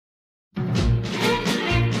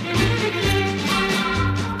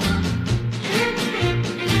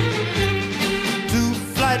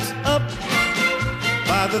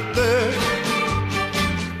the third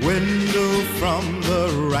window from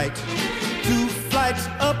the right. 2 flights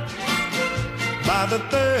up by the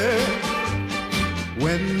third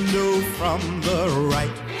window from the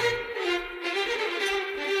right.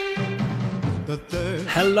 The third.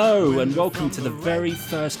 Hello and welcome to the very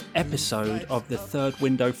first episode of the Third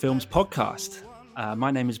Window Films podcast. My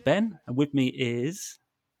name is Ben and with me is...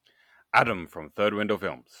 Adam from Third Window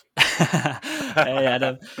Films. Hey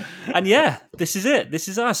Adam. And yeah, this is it. This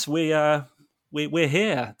is us. We're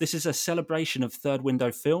here. This is a celebration of Third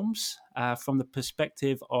Window Films from the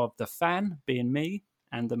perspective of the fan being me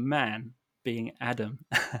and the man being Adam.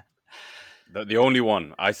 The only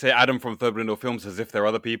one. I say Adam from Third Window Films as if there are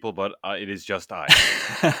other people, but it is just I.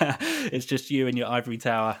 It's just you in your ivory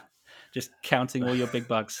tower, just counting all your big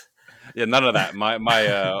bucks. Yeah, none of that.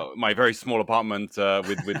 My very small apartment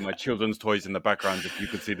with my children's toys in the background, if you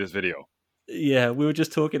could see this video. Yeah, we were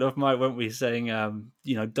just talking off mic, weren't we? Saying,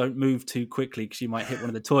 don't move too quickly because you might hit one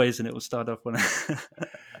of the toys and it will start off when...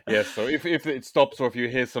 Yeah, so if it stops or if you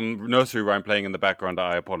hear some nursery rhyme playing in the background,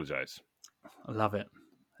 I apologize. I love it.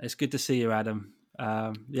 It's good to see you, Adam.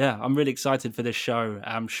 I'm really excited for this show.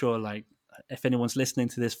 I'm sure, if anyone's listening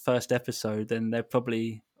to this first episode, then they're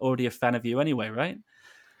probably already a fan of you anyway, right?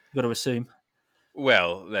 You've got to assume.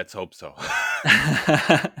 Well, let's hope so.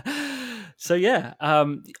 So,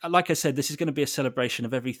 like I said, this is going to be a celebration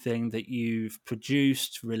of everything that you've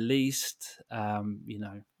produced, released,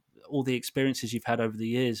 all the experiences you've had over the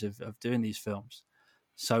years of doing these films.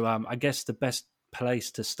 So I guess the best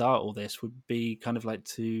place to start all this would be kind of like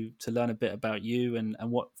to learn a bit about you and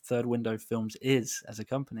what Third Window Films is as a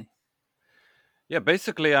company. Yeah,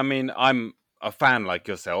 basically, I mean, I'm a fan like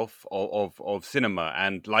yourself of cinema,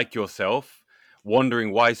 and like yourself,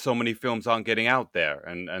 wondering why so many films aren't getting out there.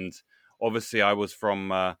 And obviously, I was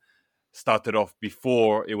started off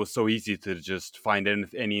before it was so easy to just find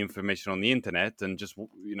any information on the internet and just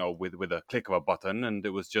with a click of a button, and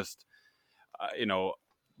it was just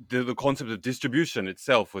the concept of distribution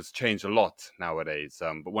itself was changed a lot nowadays.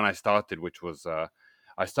 But when I started, which was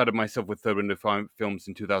I started myself with Third Window Films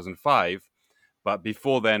in 2005. But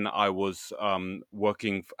before then, I was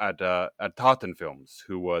working at Tartan Films,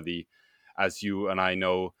 who were as you and I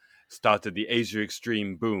know, started the Asia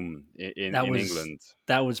Extreme boom in England.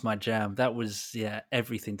 That was my jam. That was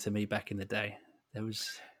everything to me back in the day. There was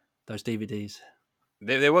those DVDs.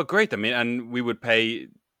 They were great. I mean, and we would pay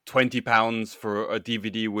 £20 for a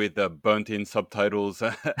DVD with burnt-in subtitles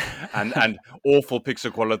and awful picture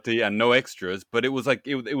quality and no extras. But it was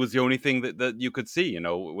it was the only thing that you could see,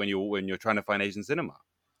 when you're trying to find Asian cinema.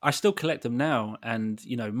 I still collect them now, and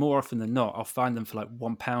more often than not, I'll find them for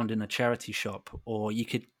 £1 in a charity shop, or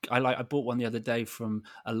I bought one the other day from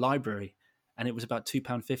a library, and it was about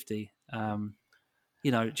 £2.50.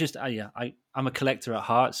 I'm a collector at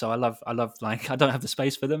heart, so I love I don't have the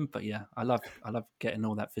space for them, but yeah, I love getting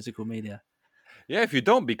all that physical media. Yeah, if you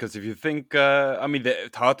don't, because if you think,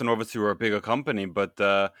 Tartan obviously were a bigger company, but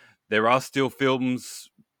there are still films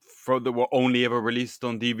that were only ever released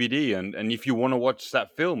on DVD, and if you want to watch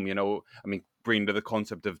that film, bringing to the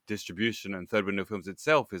concept of distribution and Third Window Films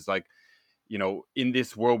itself is in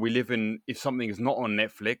this world we live in, if something is not on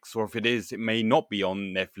Netflix, or if it is, it may not be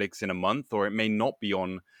on Netflix in a month, or it may not be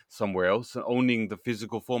on somewhere else. And owning the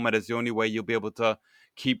physical format is the only way you'll be able to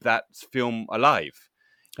keep that film alive.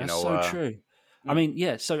 That's so true. I mean,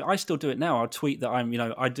 yeah, so I still do it now. I'll tweet that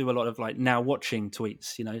I do a lot of now watching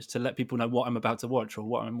tweets, to let people know what I'm about to watch or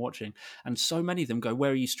what I'm watching. And so many of them go,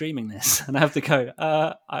 "Where are you streaming this?" And I have to go,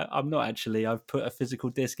 I'm not actually. I've put a physical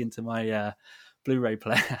disc into my Blu-ray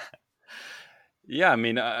player. Yeah, I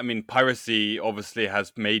mean, piracy obviously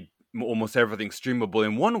has made almost everything streamable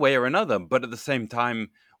in one way or another. But at the same time,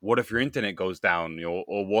 what if your internet goes down,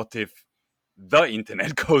 or what if the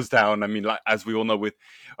internet goes down? I mean, as we all know,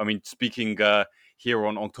 speaking here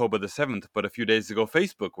on October the 7th, but a few days ago,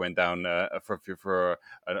 Facebook went down for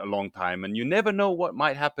a long time, and you never know what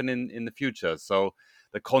might happen in the future. So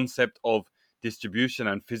the concept of distribution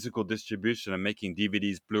and physical distribution and making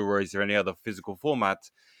DVDs, Blu-rays, or any other physical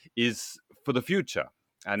format is for the future,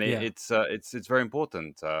 and it's very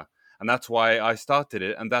important, and that's why I started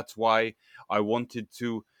it, and that's why I wanted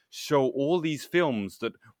to show all these films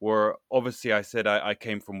that were, obviously, I said I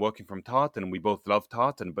came from working from Tartan, and we both love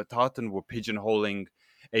Tartan, but Tartan were pigeonholing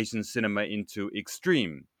Asian cinema into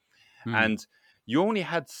extreme. And you only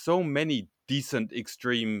had so many decent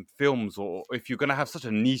extreme films, or if you're going to have such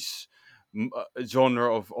a niche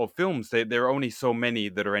genre of films, there are only so many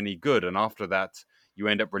that are any good, and after that you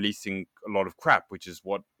end up releasing a lot of crap, which is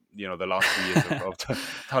what the last few years of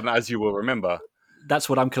Tartan, as you will remember. That's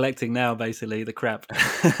what I'm collecting now, basically, the crap.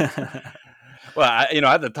 Well,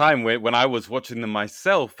 at the time when I was watching them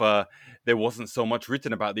myself, there wasn't so much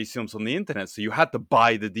written about these films on the internet, so you had to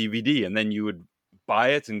buy the DVD, and then you would buy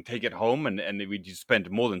it and take it home, and you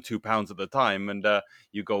spend more than £2 at the time, and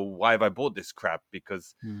you go, why have I bought this crap?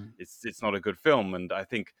 Because it's not a good film. And I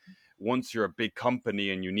think once you're a big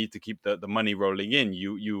company and you need to keep the money rolling in,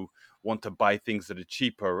 you want to buy things that are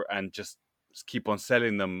cheaper and just keep on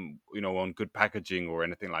selling them, on good packaging or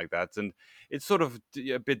anything like that. And it's sort of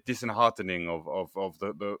a bit disheartening of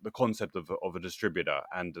the concept of a distributor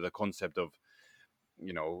and the concept of,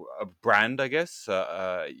 a brand, I guess.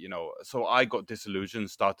 So I got disillusioned,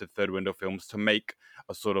 started Third Window Films to make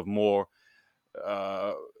a sort of more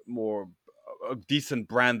a decent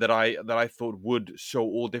brand that I thought would show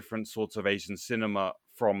all different sorts of Asian cinema,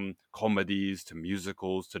 from comedies to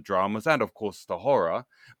musicals to dramas and of course to horror,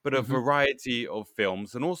 but a variety of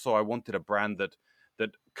films. And also I wanted a brand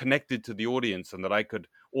that connected to the audience, and that I could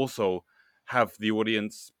also have the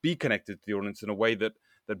audience be connected to the audience in a way that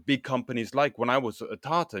big companies like. When I was at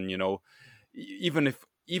Tartan,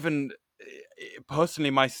 even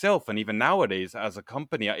personally myself, and even nowadays as a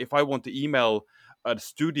company, if I want to email a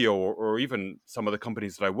studio or even some of the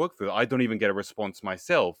companies that I work with, I don't even get a response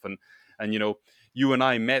myself. And you and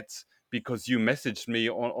I met because you messaged me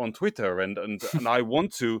on Twitter, and I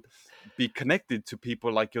want to be connected to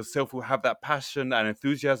people like yourself who have that passion and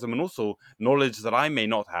enthusiasm and also knowledge that I may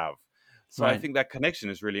not have. So right. I think that connection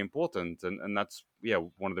is really important, and that's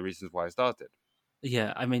one of the reasons why I started.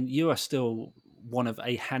 Yeah, I mean, you are still one of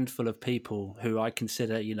a handful of people who I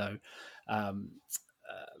consider,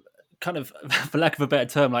 kind of, for lack of a better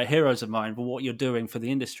term, like heroes of mine for what you're doing for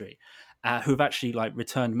the industry, who've actually like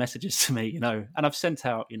returned messages to me, and I've sent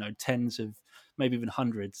out, tens of, maybe even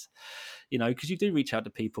hundreds, because you do reach out to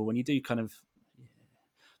people and you do kind of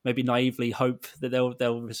maybe naively hope that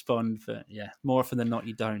they'll respond, but more often than not,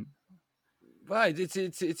 you don't. Right,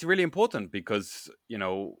 it's really important because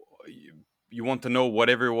you want to know what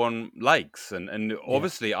everyone likes, and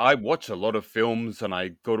obviously I watch a lot of films and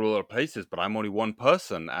I go to a lot of places, but I'm only one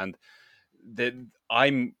person, and then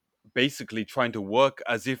I'm basically trying to work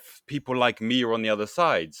as if people like me are on the other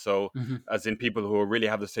side. So as in people who really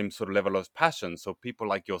have the same sort of level of passion. So people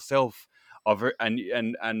like yourself are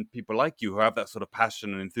and people like you who have that sort of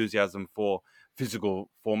passion and enthusiasm for physical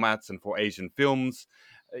formats and for Asian films.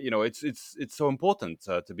 It's so important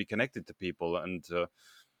to be connected to people, and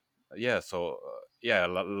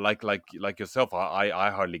like yourself,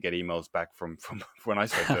 I hardly get emails back from when I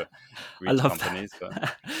start to reach companies.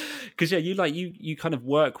 Because you kind of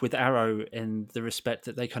work with Arrow in the respect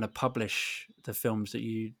that they kind of publish the films that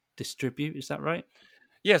you distribute. Is that right?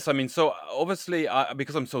 Yes, I mean, so obviously,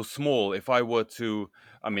 because I'm so small, if I were to,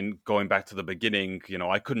 going back to the beginning,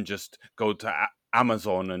 I couldn't just go to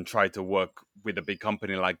Amazon and try to work with a big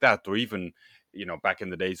company like that, or even, back in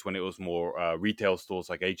the days when it was more retail stores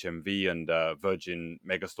like HMV and Virgin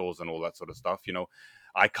Megastores and all that sort of stuff.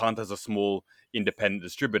 I can't, as a small independent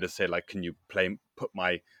distributor, say like, can you put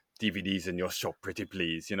my DVDs in your shop, pretty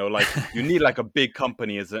please? Like you need like a big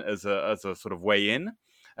company as a sort of way in.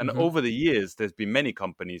 And over the years, there's been many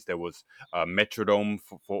companies. There was Metrodome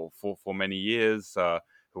for many years,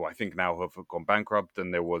 who I think now have gone bankrupt.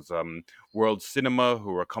 And there was World Cinema,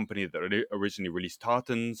 who were a company that originally released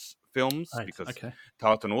Tartan's films, right, because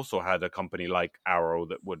Tartan also had a company like Arrow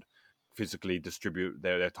that would physically distribute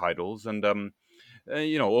their titles. And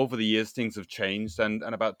over the years, things have changed. And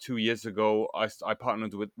about 2 years ago, I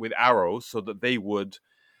partnered with Arrow so that they would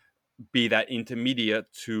be that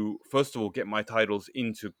intermediate to, first of all, get my titles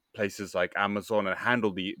into places like Amazon and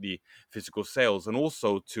handle the physical sales, and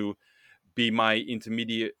also to be my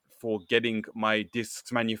intermediate for getting my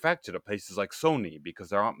discs manufactured at places like Sony, because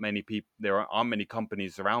there aren't many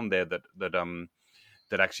companies around there that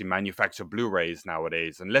actually manufacture Blu-rays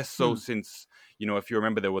nowadays, and less so since, if you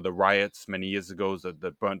remember, there were the riots many years ago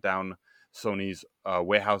that burnt down Sony's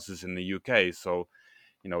warehouses in the UK. So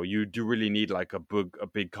you do really need like a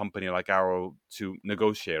big company like Arrow to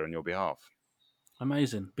negotiate on your behalf.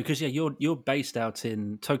 Amazing, because you're based out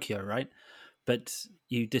in Tokyo, right? But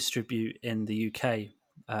you distribute in the UK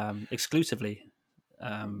exclusively.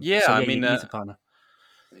 You need a partner.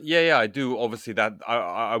 Yeah, I do. Obviously, that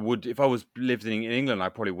I would, if I was living in England, I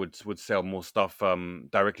probably would sell more stuff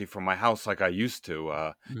directly from my house, like I used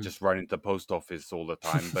to, just running to the post office all the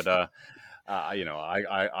time. But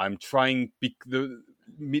I'm trying.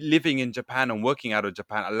 Living in Japan and working out of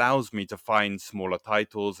Japan allows me to find smaller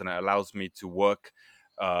titles, and it allows me to work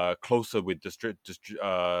closer with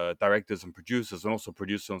directors and producers, and also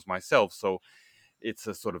produce films myself. So it's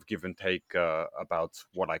a sort of give and take about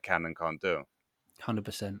what I can and can't do.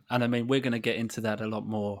 100%. And I mean, we're going to get into that a lot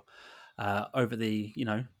more over the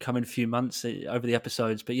coming few months, over the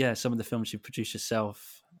episodes. But yeah, some of the films you produce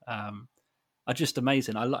yourself are just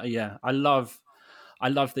amazing. I love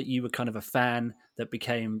that you were kind of a fan that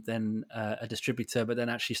became then a distributor, but then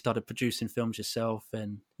actually started producing films yourself.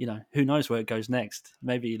 And who knows where it goes next?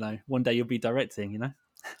 Maybe one day you'll be directing.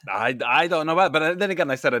 I don't know about, but then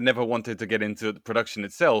again, I said I never wanted to get into the production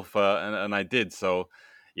itself, and I did. So,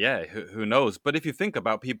 yeah, who knows? But if you think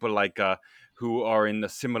about people like who are in a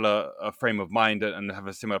similar frame of mind and have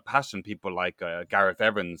a similar passion, people like Gareth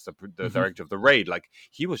Evans, the director of The Raid, like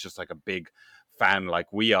he was just like a big fan,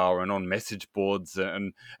 like we are, and on message boards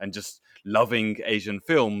and just loving Asian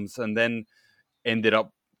films, and then ended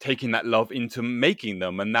up taking that love into making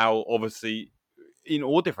them, and now obviously in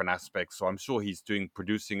all different aspects. So I'm sure he's doing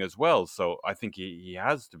producing as well. So I think he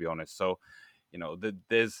has, to be honest. So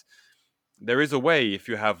there is a way if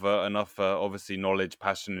you have enough obviously knowledge,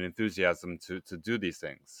 passion, and enthusiasm to do these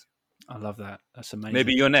things. I love that. That's amazing.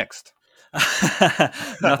 Maybe you're next.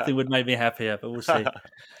 Nothing would make me happier, but we'll see.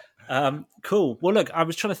 Cool. Well, look, I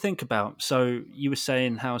was trying to think about. So you were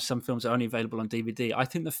saying how some films are only available on DVD. I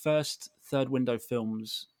think the first Third Window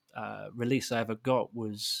Films release I ever got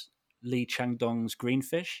was Lee Chang-dong's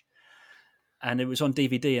Greenfish, and it was on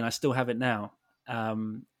DVD, and I still have it now.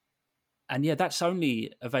 And yeah, that's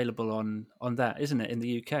only available on that, isn't it, in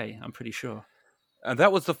the UK? I'm pretty sure. And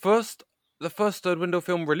that was the first Third Window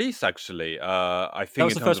film release, actually. I think that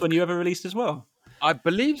was the first one you ever released as well. I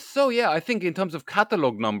believe so. Yeah, I think in terms of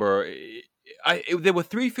catalog number, there were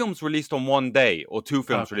 3 films released on one day, or 2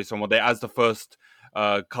 films released on one day as the first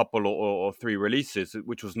couple or 3 releases,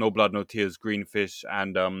 which was No Blood, No Tears, Greenfish,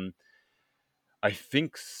 and I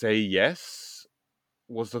think Say Yes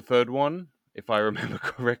was the third one, if I remember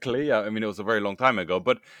correctly. I mean, it was a very long time ago,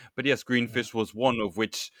 but yes, Greenfish was one of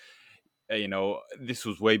which, this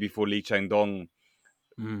was way before Lee Chang-dong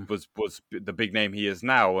was the big name he is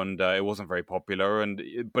now, and it wasn't very popular.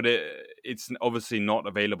 But it's obviously not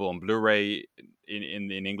available on Blu-ray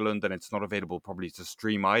in England, and it's not available probably to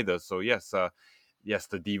stream either. So yes, the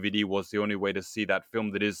DVD was the only way to see that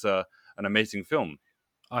film. That is an amazing film.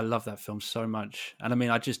 I love that film so much. And I mean,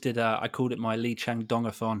 I just did, I called it my Lee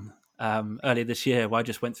Chang-dong-a-thon earlier this year, where I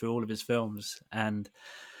just went through all of his films. And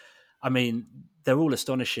I mean, they're all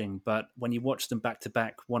astonishing, but when you watch them back to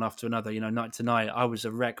back, one after another, night to night, I was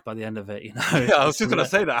a wreck by the end of it. Yeah, I was just going to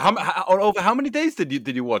say that. Over how many days did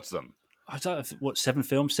you watch them? I don't know, 7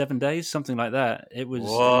 films, 7 days, something like that. It was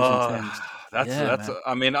intense. That's.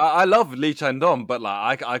 I mean, I love Lee Chang-dong, but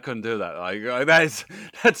like I couldn't do that. Like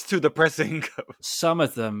that's too depressing. Some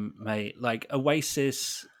of them, mate, like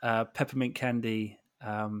Oasis, Peppermint Candy,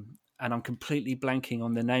 and I'm completely blanking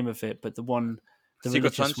on the name of it, but the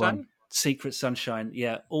Secret Sunshine. Secret Sunshine.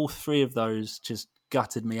 Yeah, all 3 of those just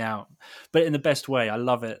gutted me out, but in the best way. I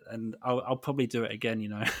love it, and I'll probably do it again.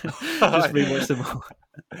 Just rewatch them all.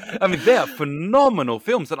 I mean, they are phenomenal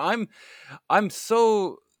films, and I'm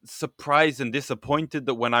so surprised and disappointed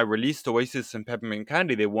that when I released Oasis and Peppermint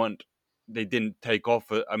Candy, they didn't take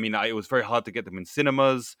off. I mean, it was very hard to get them in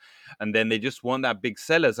cinemas, and then they just weren't that big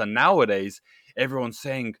sellers. And nowadays, everyone's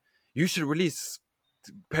saying you should release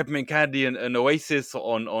Peppermint Candy and Oasis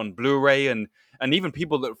on Blu-ray, and even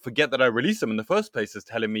people that forget that I released them in the first place is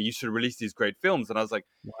telling me you should release these great films. And I was like,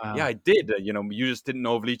 wow. Yeah, I did. You just didn't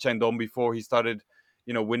know of Lee Chang-dong before he started,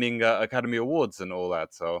 winning Academy Awards and all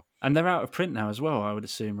that. So, and they're out of print now as well, I would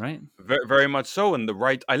assume, right? Very, very much so. And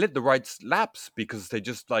I let the rights lapse because they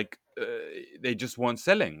just they just weren't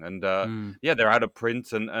selling. And yeah, they're out of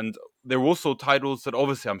print. And there are also titles that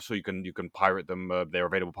obviously I'm sure you can pirate them. They're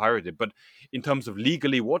available pirated. But in terms of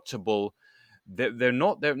legally watchable, they're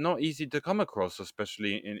not easy to come across,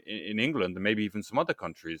 especially in England and maybe even some other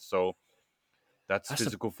countries. So that's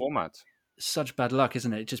physical format. Such bad luck,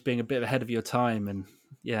 isn't it? Just being a bit ahead of your time. And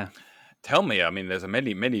yeah. Tell me, I mean, there's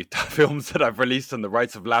many films that I've released and the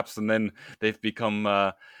rights have lapsed, and then they've become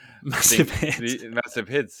massive hits. Massive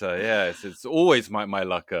hits. Yeah, it's always my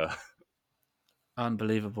luck.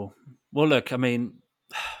 Unbelievable. Well, look, I mean,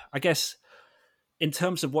 I guess in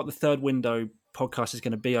terms of what the Third Window podcast is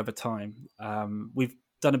going to be over time, we've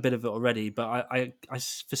done a bit of it already, but I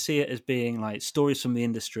foresee it as being like stories from the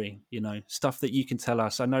industry, stuff that you can tell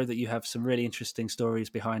us. I know that you have some really interesting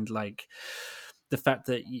stories behind, like the fact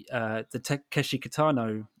that the Takeshi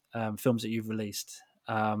Kitano films that you've released,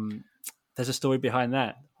 there's a story behind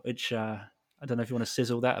that, which I don't know if you want to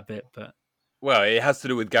sizzle that a bit, but... Well, it has to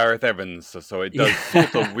do with Gareth Evans, so it does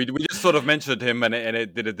sort of... We just sort of mentioned him, and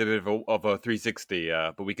it did a bit of a 360,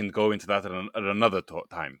 but we can go into that at another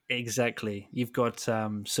time. Exactly. You've got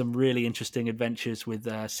some really interesting adventures with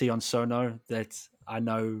Sion Sono that I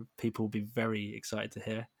know people will be very excited to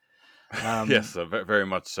hear. Yes, very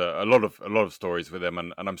much. A lot of stories with them,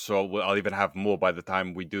 and I'm sure I'll even have more by the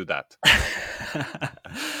time we do that.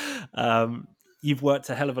 You've worked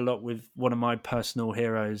a hell of a lot with one of my personal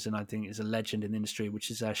heroes, and I think is a legend in the industry, which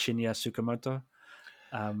is Shinya Tsukamoto.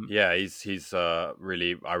 Yeah, he's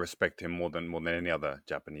really, I respect him more than any other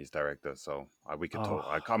Japanese director. So we could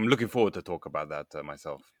talk. I'm looking forward to talk about that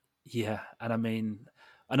myself. Yeah, and I mean,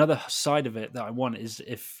 another side of it that I want is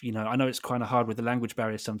if I know it's kind of hard with the language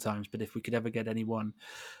barrier sometimes, but if we could ever get anyone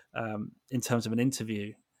in terms of an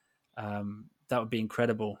interview, that would be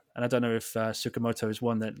incredible. And I don't know if Tsukamoto is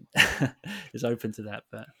one that is open to that,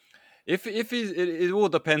 but. If it all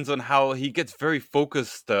depends on how he gets very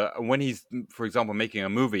focused when he's, for example, making a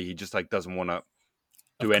movie. He just like doesn't want to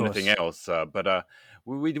do anything else. But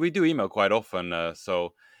we do email quite often,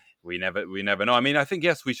 so we never know. I mean, I think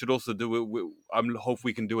yes, we should also do it. I hope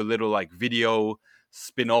we can do a little like video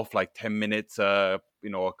spin-off, like 10 minutes,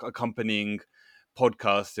 accompanying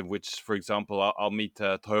podcast in which, for example, I'll meet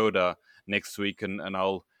Toyoda next week and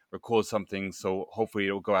I'll record something. So hopefully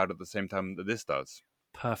it'll go out at the same time that this does.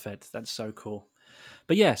 Perfect. That's so cool.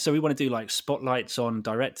 But yeah, so we want to do like spotlights on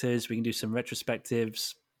directors. We can do some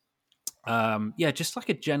retrospectives. Just like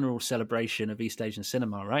a general celebration of East Asian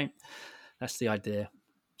cinema, right? That's the idea.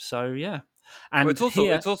 So yeah, and it's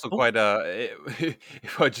also quite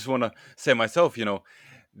if I just want to say myself,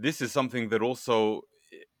 this is something that also,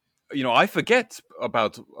 I forget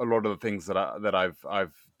about a lot of the things that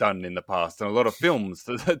I've done in the past and a lot of films,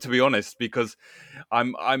 to be honest, because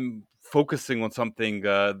I'm focusing on something,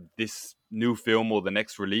 this new film or the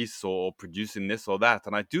next release or producing this or that,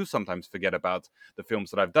 and I do sometimes forget about the films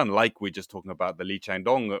that I've done, like we're just talking about the Lee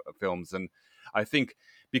Chang-dong films. And I think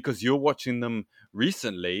because you're watching them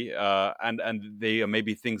recently, and they are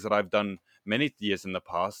maybe things that I've done many years in the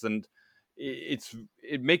past, and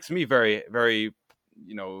it makes me very, very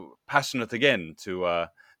passionate again to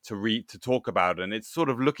talk about, and it's sort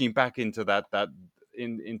of looking back into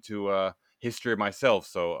into history myself.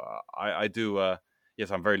 So I do. Yes,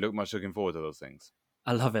 I'm very much looking forward to those things.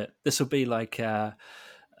 I love it. This will be like a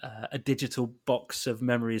digital box of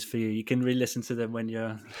memories for you. You can re-listen to them when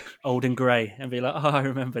you're old and grey and be like, "Oh, I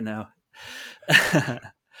remember now."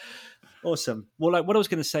 Awesome. Well, like what I was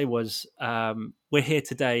going to say was, we're here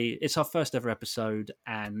today. It's our first ever episode,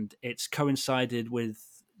 and it's coincided with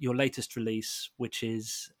your latest release, which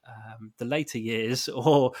is the later years,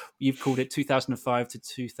 or you've called it 2005 to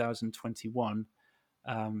 2021,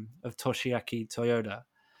 of Toshiaki Toyoda,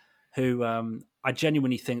 who I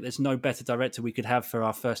genuinely think there's no better director we could have for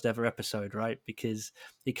our first ever episode, right? Because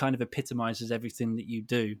he kind of epitomizes everything that you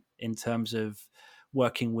do in terms of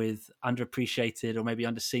working with underappreciated or maybe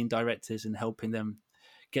underseen directors and helping them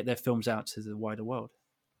get their films out to the wider world.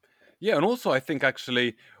 Yeah, and also I think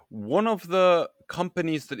actually one of the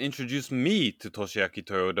companies that introduced me to Toshiaki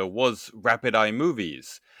Toyoda was Rapid Eye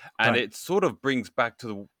Movies. And It sort of brings back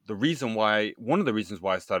to one of the reasons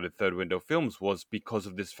why I started Third Window Films was because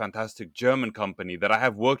of this fantastic German company that I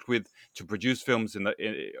have worked with to produce films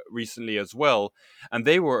recently as well. And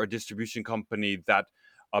they were a distribution company that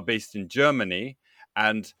are based in Germany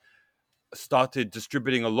and started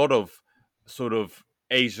distributing a lot of sort of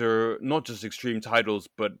Asia, not just extreme titles,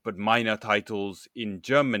 but minor titles in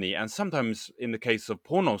Germany. And sometimes in the case of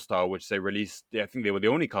Pornostar, which they released, I think they were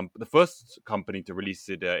the first company to release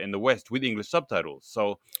it in the West with English subtitles.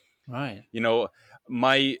 So, right, one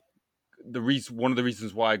of the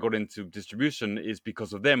reasons why I got into distribution is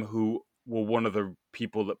because of them, who were one of the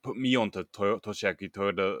people that put me onto Toshiaki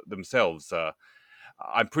Toyoda themselves.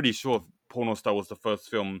 I'm pretty sure Pornostar was the first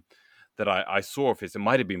film that I saw of his. It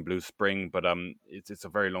might have been Blue Spring, but it's a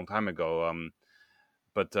very long time ago.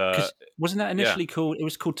 But wasn't that initially called? It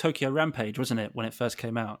was called Tokyo Rampage, wasn't it, when it first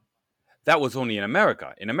came out? That was only in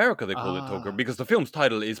America. In America, they called it Tokyo because the film's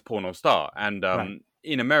title is Pornostar, and right.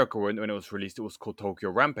 In America, when it was released, it was called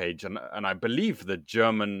Tokyo Rampage, and I believe the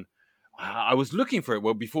German. I was looking for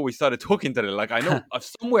it before we started talking today. Like, I know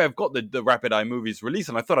somewhere I've got the Rapid Eye Movies release,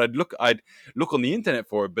 and I thought I'd look on the internet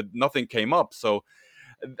for it, but nothing came up. So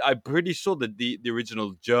I'm pretty sure that the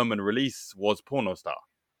original German release was Pornostar.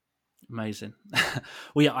 Amazing.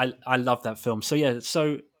 Well, yeah, I love that film. So yeah,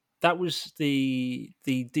 that was the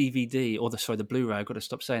DVD or the Blu-ray. I've got to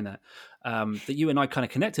stop saying that. That you and I kind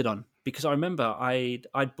of connected on, because I remember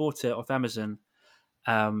I'd bought it off Amazon,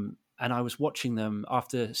 and I was watching them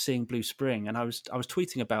after seeing Blue Spring, and I was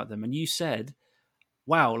tweeting about them, and you said,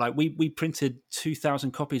 "Wow, like we printed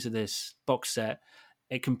 2,000 copies of this box set.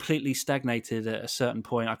 It completely stagnated at a certain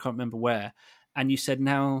point. I can't remember where." And you said,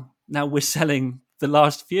 now we're selling the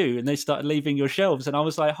last few, and they started leaving your shelves. And I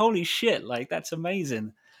was like, holy shit, like that's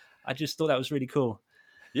amazing. I just thought that was really cool.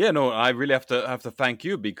 Yeah, no, I really have to thank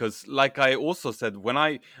you because, like I also said, when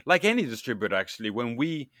I like any distributor actually, when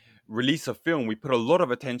we release a film, we put a lot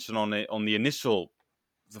of attention on it on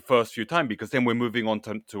the first few time because then we're moving on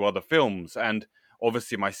to other films, and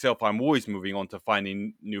obviously myself, I'm always moving on to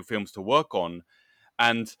finding new films to work on,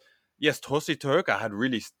 and yes, Toshi Toyoka had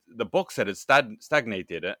really the box set had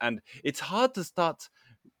stagnated, and it's hard to start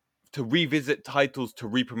to revisit titles to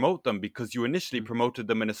re-promote them because you initially Mm. promoted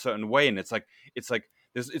them in a certain way, and it's like it's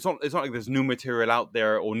not like there's new material out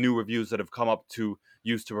there or new reviews that have come up to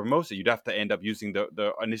use to promote it. You'd have to end up using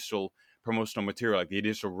the initial promotional material, like the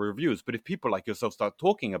initial reviews. But if people like yourself start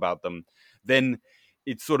talking about them, then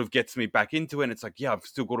it sort of gets me back into it. And it's like, yeah, I've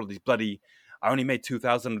still got all these bloody. I only made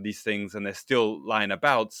 2,000 of these things, and they're still lying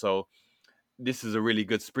about. So this is a really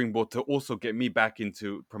good springboard to also get me back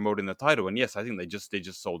into promoting the title. And yes, I think they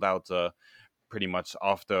just sold out pretty much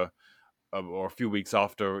after or a few weeks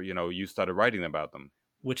after you started writing about them.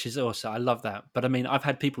 Which is awesome. I love that. But I mean, I've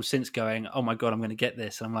had people since going, "Oh my god, I'm going to get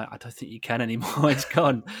this." And I'm like, I don't think you can anymore. It's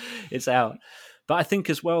gone. It's out. But I think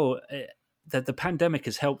as well that the pandemic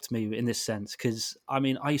has helped me in this sense because I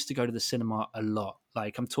mean, I used to go to the cinema a lot.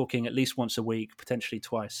 Like I'm talking at least once a week, potentially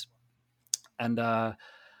twice. And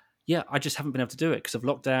yeah, I just haven't been able to do it because of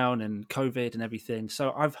lockdown and COVID and everything.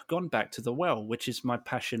 So I've gone back to the well, which is my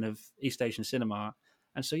passion of East Asian cinema.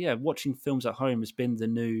 And so yeah, watching films at home has been the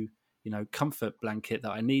new, comfort blanket that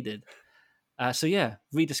I needed. So yeah,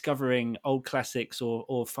 rediscovering old classics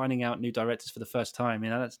or finding out new directors for the first time,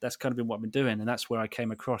 that's kind of been what I've been doing, and that's where I came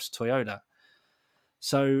across Toyota.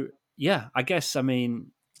 So yeah, I guess I mean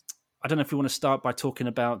I don't know if you want to start by talking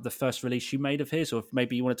about the first release you made of his, or if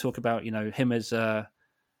maybe you want to talk about him as an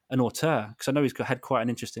auteur because I know he's had quite an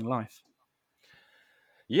interesting life.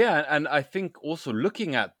 Yeah, and I think also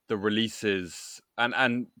looking at the releases,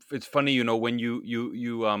 and it's funny, when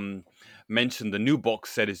you mentioned the new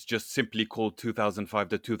box set is just simply called 2005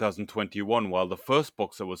 to 2021, while the first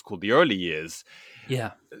box set was called the early years.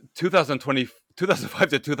 Yeah, 2020, 2005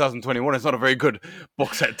 to 2021 is not a very good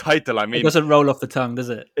box set title. I it mean, doesn't roll off the tongue, does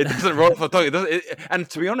it? it doesn't roll for tongue. And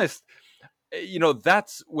to be honest,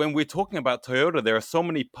 that's when we're talking about Toyota, there are so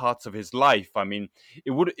many parts of his life. I mean,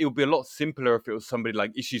 it would be a lot simpler if it was somebody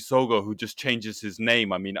like Ishii Sogo who just changes his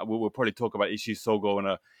name. I mean, we'll probably talk about Ishii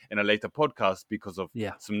Sogo in a later podcast because of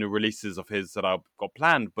Yeah. some new releases of his that I've got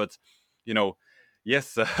planned. But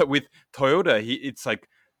yes, with Toyota, it's like,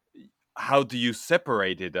 how do you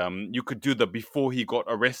separate it? You could do the before he got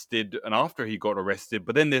arrested and after he got arrested,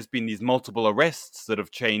 but then there's been these multiple arrests that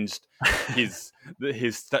have changed his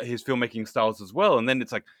filmmaking styles as well. And then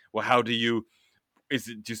it's like, well, how do you? Is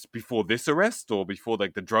it just before this arrest or before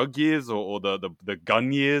like the drug years or the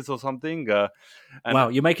gun years or something? And Wow,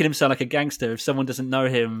 you're making him sound like a gangster. If someone doesn't know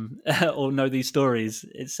him or know these stories,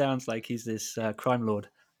 it sounds like he's this crime lord.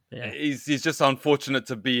 Yeah. he's just unfortunate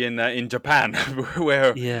to be in Japan,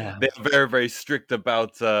 where Yeah. they're very very strict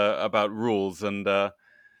about rules and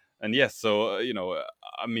yes, so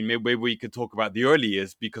I mean, maybe we could talk about the early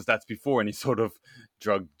years because that's before any sort of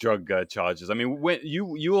drug charges. I mean, when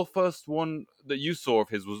your first one that you saw of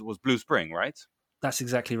his was Blue Spring, right? That's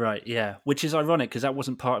exactly right. Yeah, which is ironic because that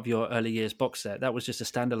wasn't part of your early years box set. That was just a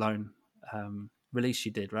standalone release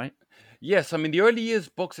you did, right? Yes, I mean the early years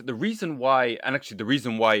box set. The reason why, and actually the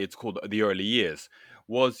reason why it's called the early years,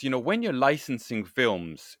 was when you're licensing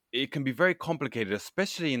films, it can be very complicated,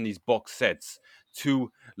 especially in these box sets,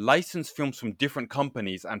 to license films from different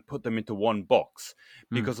companies and put them into one box,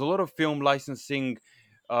 Mm. because a lot of film licensing,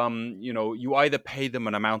 you either pay them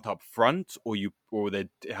an amount up front or it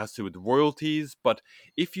has to do with royalties. But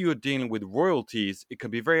if you're dealing with royalties, it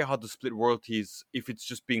can be very hard to split royalties if it's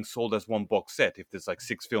just being sold as one box set, if there's like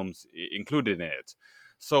 6 films included in it.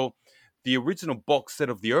 So the original box set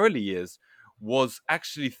of the early years was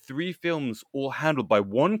actually 3 films all handled by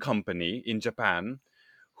one company in Japan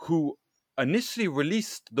who initially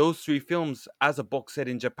released those 3 films as a box set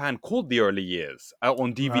in Japan called The Early Years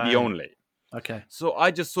on DVD Right. only. Okay. So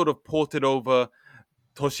I just sort of ported over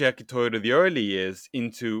Toshiaki Toyoda The Early Years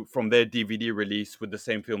from their DVD release with the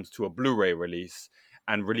same films to a Blu-ray release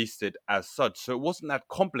and released it as such. So it wasn't that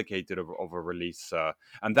complicated of a release.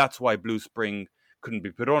 And that's why Blue Spring couldn't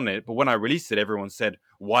be put on it. But when I released it, everyone said,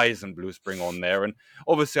 why isn't Blue Spring on there? And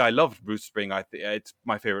obviously I loved Blue Spring. It's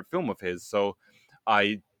my favorite film of his. So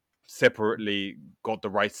I separately got the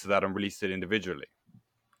rights to that and released it individually.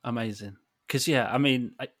 Amazing. Because yeah, I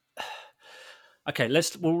mean, okay,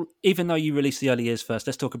 even though you released the early years first,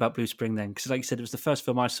 let's talk about Blue Spring then. Because like you said, it was the first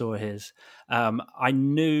film I saw of his. I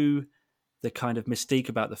knew the kind of mystique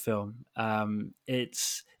about the film.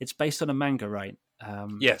 It's based on a manga, right?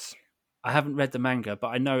 Yes. I haven't read the manga, but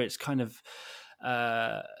I know it's kind of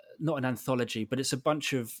uh, not an anthology, but it's a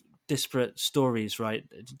bunch of disparate stories, right?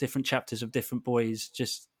 Different chapters of different boys,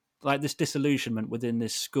 just like this disillusionment within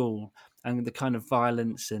this school, and the kind of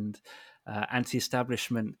violence and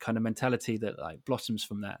anti-establishment kind of mentality that like blossoms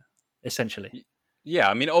from that, essentially. Yeah,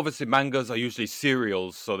 I mean, obviously, mangas are usually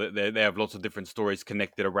serials, so that they have lots of different stories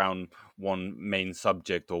connected around one main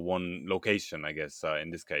subject or one location. I guess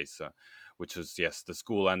in this case, which was yes, the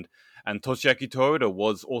school, and Toshiaki Toyoda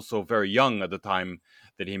was also very young at the time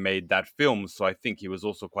that he made that film, so I think he was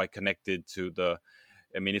also quite connected to the.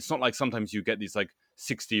 I mean, it's not like sometimes you get these like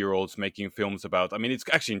 60-year-olds making films about. I mean, it's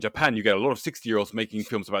actually in Japan you get a lot of 60-year-olds making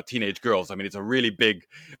films about teenage girls. I mean, it's a really big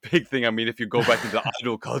thing. I mean, if you go back into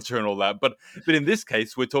idol culture and all that, but in this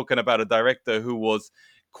case, we're talking about a director who was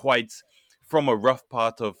quite from a rough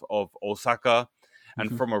part of Osaka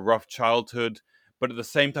and from a rough childhood, but at the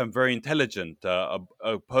same time very intelligent. A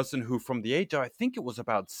person who, from the age I think it was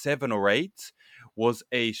about 7 or 8, was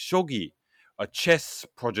a shogi, a chess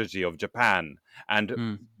prodigy of Japan, and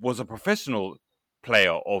was a professional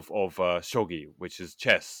player of shogi, which is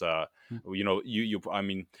chess. You know, I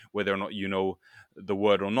mean, whether or not you know the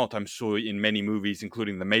word or not, I'm sure in many movies,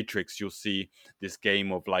 including The Matrix, you'll see this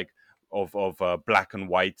game of like of black and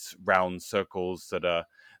white round circles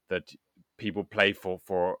that people play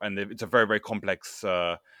for, and it's a very very complex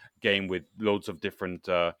game with loads of different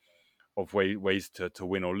ways to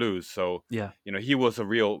win or lose. So Yeah. you know, he was a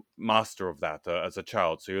real master of that as a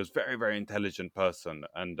child. So he was very very intelligent person,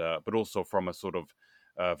 and but also from a sort of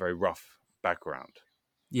very rough background.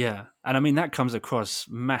 Yeah, and I mean that comes across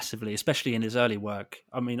massively, especially in his early work.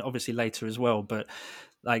 I mean, obviously later as well, but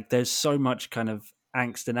like there's so much kind of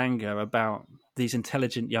angst and anger about these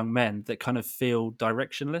intelligent young men that kind of feel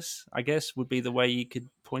directionless, I guess would be the way you could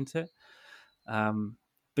point it.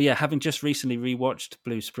 But yeah, having just recently rewatched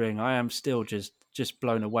Blue Spring, I am still just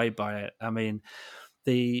blown away by it. I mean,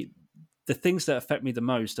 the the things that affect me the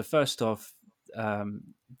most are first off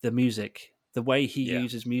the music. The way he Yeah.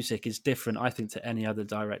 uses music is different, I think, to any other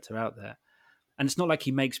director out there. And it's not like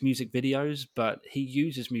he makes music videos, but he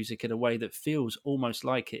uses music in a way that feels almost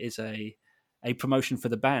like it is a promotion for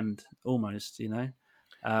the band, almost, you know.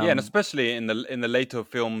 Yeah, and Um, especially in the later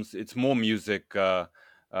films, it's more music than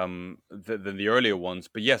the earlier ones.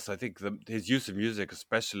 But yes, I think his use of music,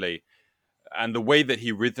 especially, and the way that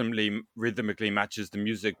he rhythmically matches the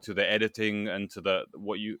music to the editing and to the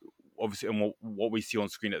what you obviously and what we see on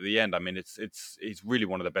screen at the end. I mean, he's really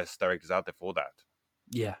one of the best directors out there for that.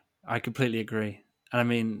 yeah, I completely agree. And I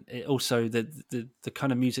mean, also the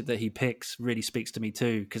kind of music that he picks really speaks to me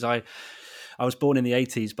too, because I was born in the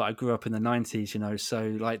 80s, but I grew up in the 90s, you know, so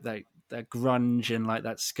like that grunge and like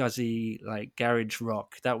that scuzzy like garage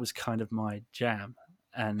rock, that was kind of my jam.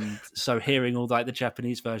 And so hearing all like the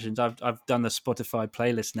Japanese versions, I've done the Spotify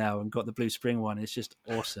playlist now and got the Blue Spring one. It's just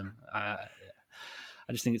awesome. I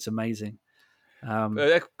just think it's amazing.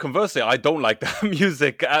 Conversely, I don't like that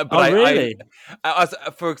music, but Oh, really?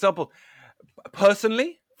 for example,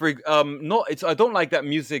 personally, not it's I don't like that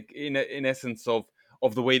music in essence of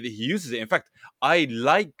the way that he uses it. In fact, I've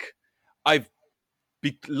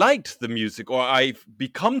liked the music, or I've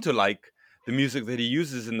become to like the music that he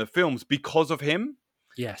uses in the films because of him.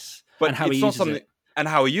 Yes. But And how he it's not uses something, it. and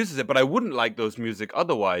how he uses it. But I wouldn't like those music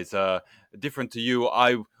otherwise. Different to you,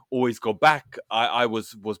 I always go back. I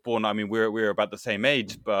was born. I mean, we're about the same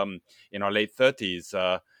age, in our late 30s.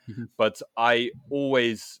 Mhm. But I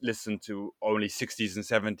always listen to only 60s and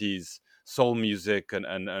 70s soul music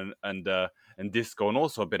and disco, and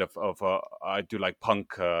also a bit of I do like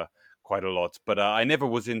punk quite a lot. But I never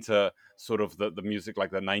was into sort of the music like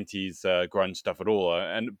the 90s grunge stuff at all.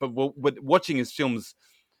 But watching his films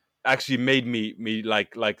actually made me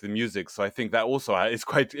like the music. So I think that also is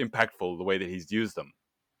quite impactful, the way that he's used them.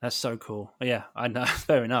 That's so cool. Yeah, I know.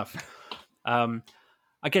 Fair enough. Um,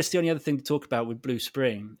 I guess the only other thing to talk about with Blue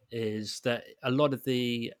Spring is that a lot of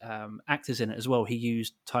the actors in it as well, he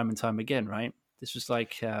used time and time again, right? This was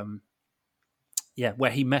like, yeah,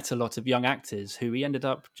 where he met a lot of young actors who he ended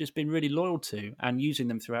up just being really loyal to and using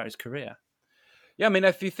them throughout his career. Yeah, I mean,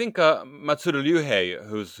 if you think Matsuru Ryuhei,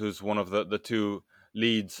 who's one of the two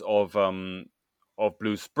leads of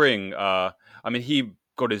Blue Spring, I mean, he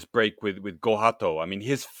got his break with Gohato. I mean,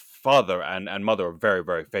 his father and mother are very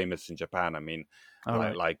very famous in Japan. I mean, All like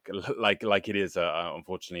right. like it is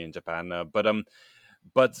unfortunately in Japan.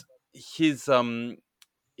 But his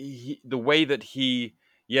the way that he,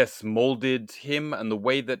 yes, molded him, and the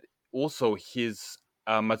way that also his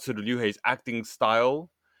Matsuru Ryuhei's acting style,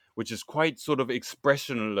 which is quite sort of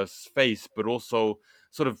expressionless face, but also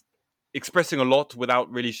sort of expressing a lot without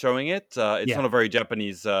really showing it. It's Yeah. not a very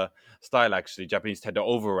Japanese style, actually. Japanese tend to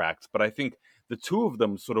overact, but I think the two of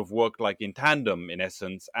them sort of work like in tandem in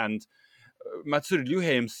essence. And Matsuru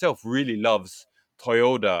Ryuhei himself really loves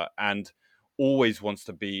Toyota and always wants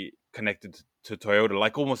to be connected to Toyota,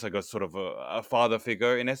 like almost like a sort of a father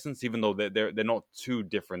figure in essence, even though they're not too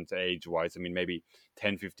different age wise. I mean, maybe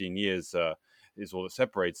 10, 15 years is all that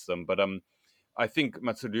separates them. But I think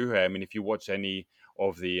Matsuru Ryuhei, I mean, if you watch any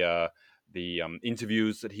of the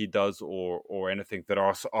interviews that he does or anything that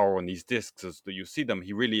are on these discs as that you see them,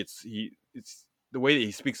 he really it's the way that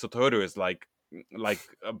he speaks to Toyota is like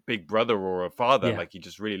a big brother or a father. Yeah. Like he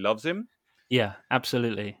just really loves him. Yeah,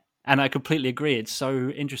 absolutely. And I completely agree. It's so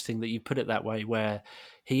interesting that you put it that way, where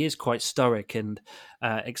he is quite stoic and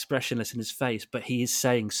expressionless in his face, but he is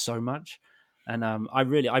saying so much. And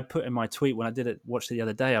I put in my tweet when I did it, watched it the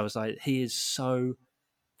other day, I was like, he is so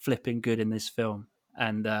flipping good in this film.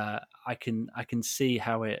 And I can see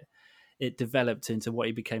how it developed into what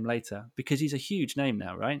he became later, because he's a huge name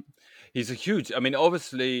now, right? He's a huge. I mean,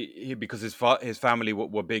 obviously, because his family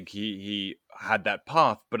were big, he had that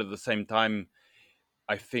path. But at the same time,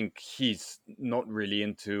 I think he's not really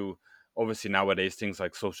into obviously nowadays things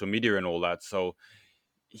like social media and all that. So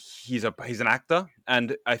he's an actor,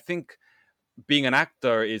 and I think being an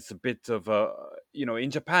actor is a bit of a,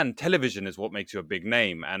 in Japan, television is what makes you a big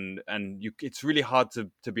name, and it's really hard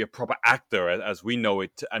to be a proper actor as we know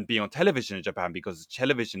it and be on television in Japan, because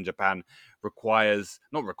television in Japan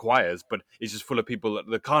not requires, but it's just full of people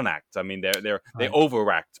that can't act. I mean, they Right.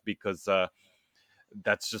 overact because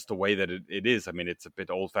that's just the way that it is. I mean, it's a bit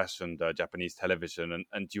old-fashioned Japanese television,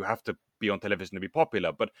 and you have to be on television to be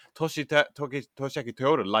popular. But Toshiaki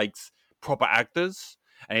Toyota likes proper actors,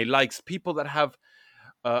 and he likes people that have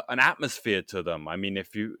an atmosphere to them. I mean,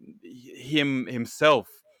 himself,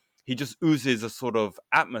 he just oozes a sort of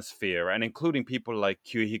atmosphere, and including people like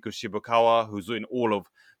Kiyohiko Shibukawa, who's in all of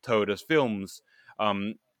Toyota's films,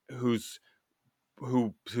 whose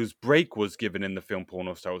break was given in the film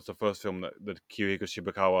Porno Star. It was the first film that Kiyohiko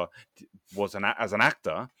Shibukawa was as an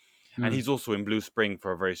actor. And he's also in Blue Spring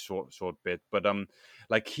for a very short bit. But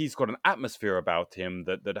like he's got an atmosphere about him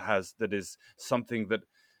that is something that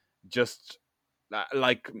just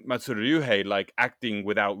like Matsuru Ryuhei, like acting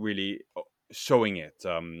without really showing it.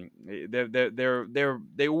 You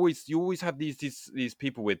always have these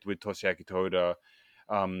people with Toshiaki Toda,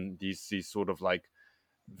 these sort of like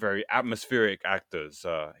very atmospheric actors.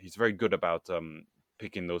 He's very good about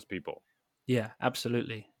picking those people. Yeah,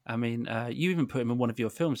 absolutely. I mean, you even put him in one of your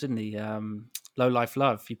films, didn't he? Low Life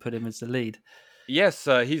Love. You put him as the lead. Yes,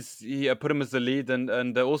 he put him as the lead,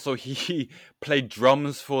 and also he played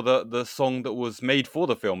drums for the song that was made for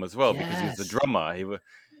the film as well, because he's the drummer.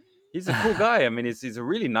 He's a cool guy. I mean, he's a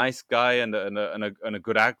really nice guy and a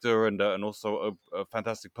good actor and also a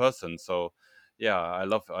fantastic person. So yeah, I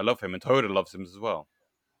love him, and Toyota loves him as well.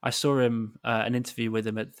 I saw him an interview with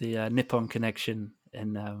him at the Nippon Connection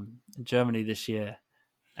in Germany this year,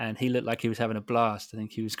 and he looked like he was having a blast. I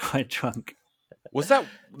think he was quite drunk. Was that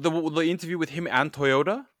the interview with him and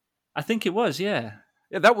Toyota? I think it was, yeah.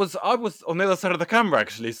 Yeah, I was on the other side of the camera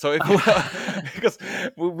actually. So because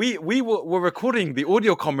we were recording the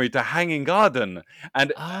audio commentary to Hanging Garden,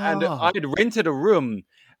 and I had rented a room,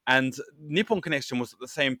 and Nippon Connection was at the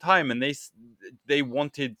same time, and they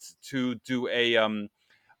wanted to do a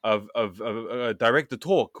director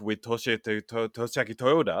talk with Toshiaki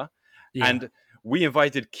Toyoda, and we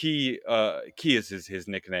invited Ki. Ki is his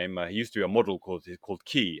nickname. He used to be a model called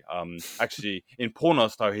Ki. Actually, in Porno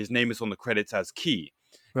Star, his name is on the credits as Ki,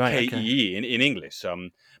 right, Kee in English.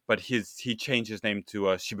 But he changed his name to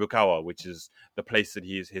Shibukawa, which is the place that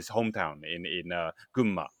his hometown in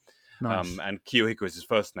Gunma. Nice. And Kiyohiko is his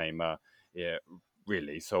first name. Yeah.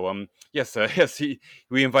 Really. So yes,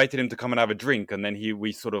 we invited him to come and have a drink, and then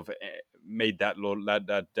we sort of made that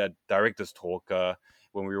director's talk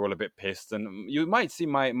when we were all a bit pissed, and you might see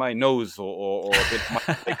my nose or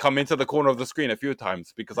a bit come into the corner of the screen a few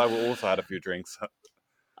times because I also had a few drinks.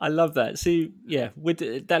 I love that. See, yeah,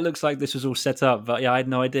 that looks like this was all set up, but yeah, I had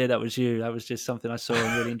no idea that was you. That was just something I saw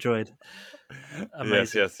and really enjoyed.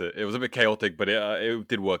 Amazing. Yes, it was a bit chaotic, but it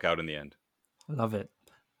did work out in the end. I love it.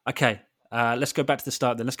 Okay. Let's go back to the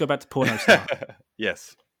start then. Let's go back to Porno Star.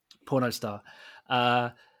 Yes. Porno Star.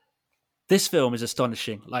 This film is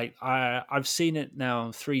astonishing. Like I've seen it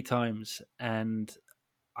now 3 times, and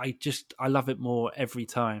I love it more every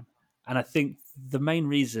time. And I think the main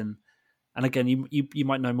reason, and again, you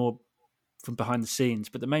might know more from behind the scenes,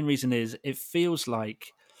 but the main reason is it feels like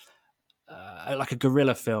a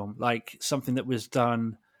guerrilla film, like something that was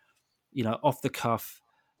done, off the cuff.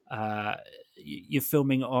 You're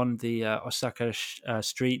filming on the Osaka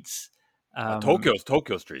streets.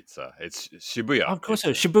 Tokyo streets. It's Shibuya. Of course, it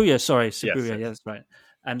was Shibuya. Sorry, Yes, Shibuya. yes. Yeah, that's right.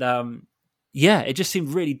 And yeah, it just seemed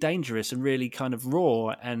really dangerous and really kind of raw,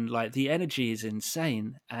 and like the energy is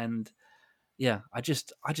insane. And yeah, I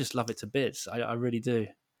just love it to bits. I really do.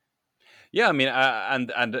 Yeah, I mean,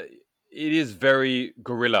 and it is very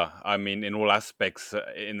guerrilla. I mean, in all aspects,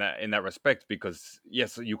 in that respect, because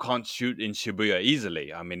yes, you can't shoot in Shibuya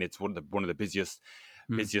easily. I mean, it's one of the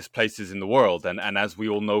Mm. busiest places in the world, and as we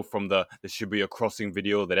all know from the Shibuya crossing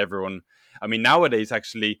video that everyone, I mean, nowadays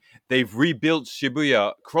actually they've rebuilt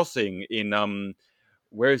Shibuya crossing in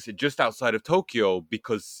where is it, just outside of Tokyo,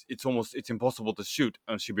 because it's impossible to shoot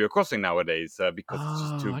on Shibuya Crossing nowadays, because it's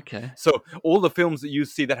just Oh, too. okay. So all the films that you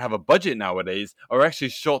see that have a budget nowadays are actually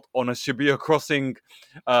shot on a Shibuya Crossing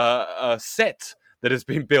set that has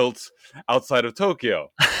been built outside of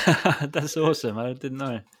Tokyo. That's awesome. I didn't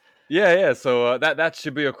know. Yeah, yeah. So that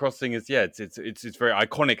Shibuya Crossing is, yeah, it's very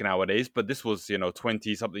iconic nowadays. But this was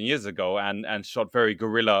 20 something years ago, and shot very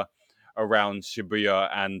guerrilla around Shibuya,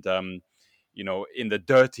 and in the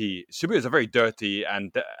dirty. Shibuya is a very dirty,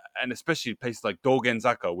 and especially places like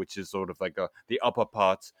Dogenzaka, which is sort of like the upper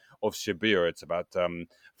part of Shibuya. It's about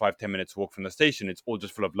 5-10 minutes walk from the station. It's all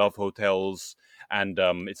just full of love hotels, and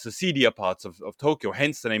it's the seedier parts of Tokyo.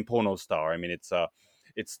 Hence the name Porno Star. I mean,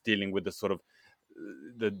 it's dealing with the sort of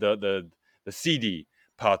the seedy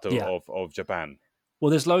part Yeah. of Japan. Well,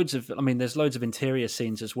 there's loads of interior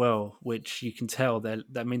scenes as well, which you can tell they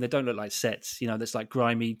don't look like sets. There's like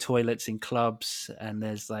grimy toilets in clubs, and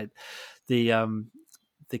there's like the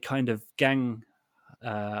kind of gang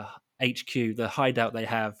HQ, the hideout they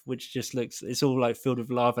have, which just it's all like filled with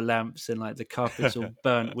lava lamps, and like the carpet's all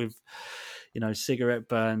burnt with, cigarette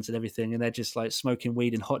burns and everything, and they're just like smoking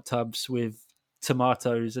weed in hot tubs with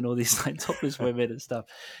tomatoes and all these like topless women and stuff.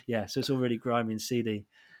 Yeah, so it's all really grimy and seedy.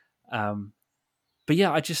 But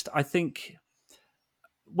yeah, I think,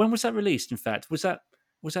 when was that released? In fact, was that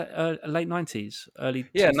late 90s, early 2000s?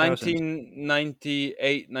 Yeah,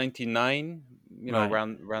 1998, 99. Right.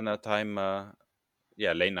 Around that time.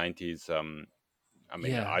 Yeah, late 90s. I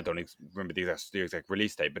mean, Yeah. I don't remember the exact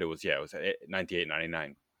release date, but it was 98,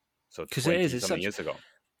 99. So Because 20 it's something years ago.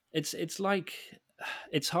 it's like,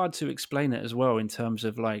 it's hard to explain it as well in terms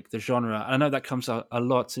of like the genre. I know that comes a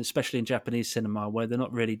lot, especially in Japanese cinema, where they're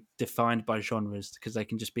not really defined by genres, because they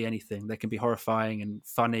can just be anything. They can be horrifying and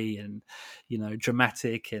funny and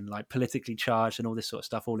dramatic and like politically charged and all this sort of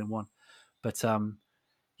stuff all in one. But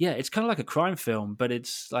yeah, it's kind of like a crime film, but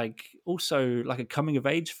it's like also like a coming of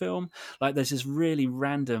age film. Like there's this really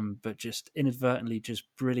random but just inadvertently just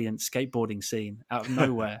brilliant skateboarding scene out of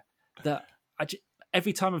nowhere that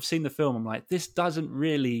every time I've seen the film, I'm like, this doesn't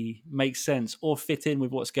really make sense or fit in with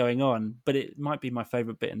what's going on, but it might be my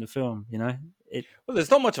favorite bit in the film. Well, there's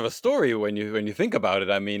not much of a story when you think about it.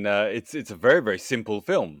 I mean, it's a very, very simple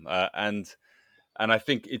film, and I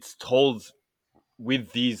think it's told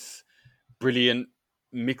with these brilliant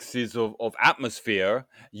mixes of atmosphere,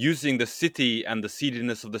 using the city and the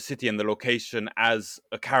seediness of the city and the location as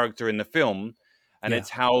a character in the film, and Yeah.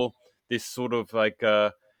 it's how this sort of like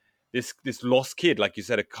this lost kid, like you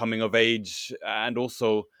said, a coming of age, and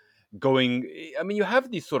also going. I mean, you have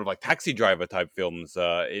these sort of like Taxi Driver type films.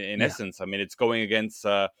 In Yeah. essence, I mean, it's going against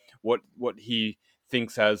what he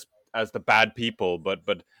thinks as the bad people, but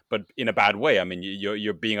in a bad way. I mean,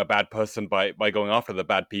 you're being a bad person by going after the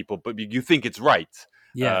bad people, but you think it's right.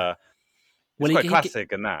 Yeah. It's Well, quite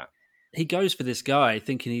classic in that. he goes for this guy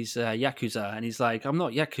thinking he's Yakuza, and he's like, I'm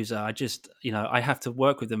not Yakuza. I just, I have to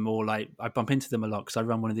work with them more. Like, I bump into them a lot because I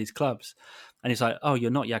run one of these clubs. And he's like, oh,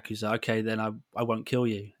 you're not Yakuza. Okay, then I won't kill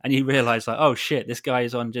you. And you realize, like, oh shit, this guy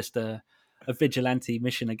is on just a vigilante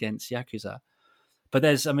mission against Yakuza. But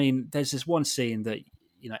there's this one scene that,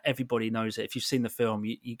 everybody knows it. If you've seen the film,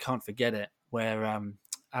 you can't forget it, where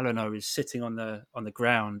Alano is sitting on the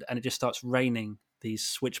ground, and it just starts raining these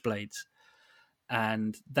switchblades.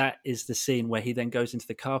 And that is the scene where he then goes into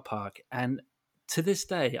the car park. And to this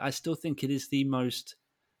day, I still think it is the most,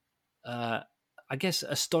 I guess,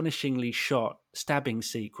 astonishingly shot stabbing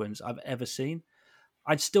sequence I've ever seen.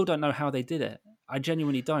 I still don't know how they did it. I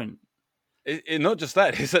genuinely don't. Not just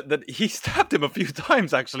that, is that he stabbed him a few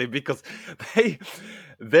times actually, because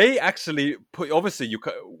they actually put, obviously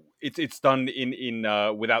it's done in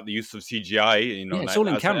without the use of CGI. Yeah, it's all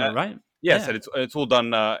in camera, right? Yes, Yeah. and it's all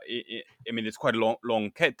done. I mean, it's quite a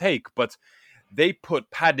long take, but they put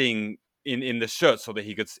padding in the shirt so that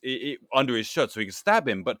he could under his shirt so he could stab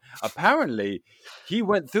him. But apparently, he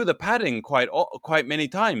went through the padding quite many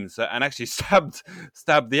times and actually stabbed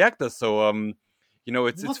the actor. So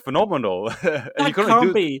it's phenomenal. And you That can only can't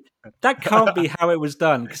do. be. That can't be how it was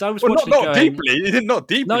done. Because I was Well, not watching it not going, deeply, not no,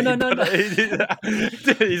 deeply, no, no, but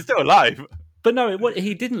no. he's still alive, But no,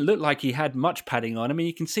 he didn't look like he had much padding on. I mean,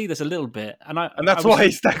 you can see there's a little bit, and and I that's was. why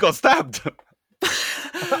he got stabbed.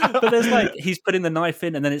 But there's like he's putting the knife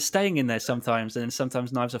in, and then it's staying in there sometimes, and then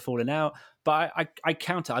sometimes knives are falling out. But I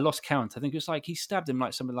count it. I lost count. I think it was like he stabbed him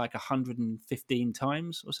like something like 115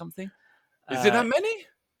 times or something. Is it that many?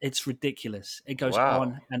 It's ridiculous. It goes Wow.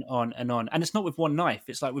 on and on and on, and it's not with one knife.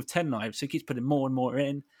 It's like with 10 knives. So he keeps putting more and more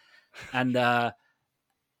in, and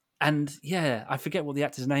yeah, I forget what the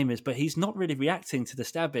actor's name is, but he's not really reacting to the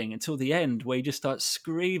stabbing until the end, where he just starts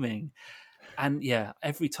screaming. And yeah,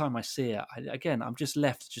 every time I see it, I'm just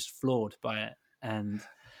left just floored by it. And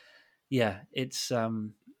yeah, it's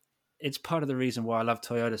part of the reason why I love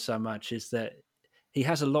Toyota so much is that he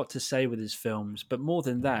has a lot to say with his films, but more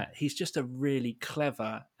than that, he's just a really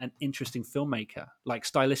clever and interesting filmmaker. Like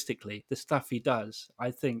stylistically, the stuff he does,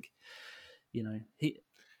 I think,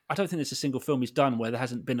 I don't think there's a single film he's done where there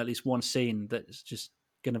hasn't been at least one scene that's just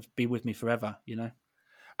going to be with me forever.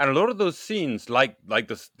 And a lot of those scenes, like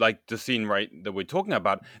the scene right that we're talking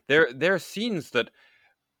about, they're scenes that,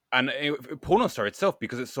 and Pornostar itself,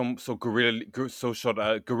 because it's so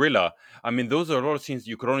guerrilla. I mean, those are a lot of scenes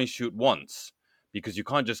you could only shoot once because you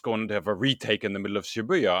can't just go and have a retake in the middle of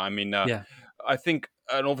Shibuya. I mean, Yeah, I think,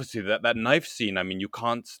 and obviously that knife scene. I mean, you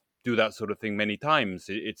can't do that sort of thing many times.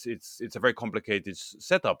 It's a very complicated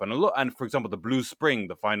setup, and for example, the Blue Spring,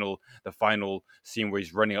 the final scene where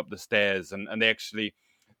he's running up the stairs, and they actually,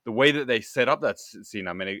 the way that they set up that scene.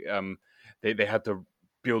 I mean, they had to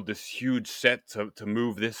build this huge set to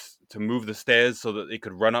move the stairs so that they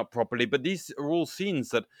could run up properly. But these are all scenes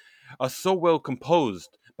that are so well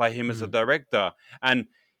composed by him as a director, and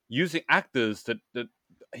using actors that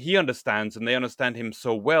he understands and they understand him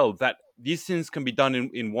so well that these scenes can be done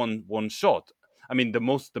in one shot. I mean,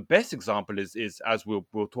 the best example is as we'll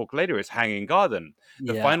talk later, is Hanging Garden.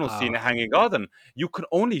 The final scene at Hanging Garden, you can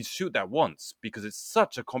only shoot that once because it's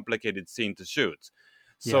such a complicated scene to shoot.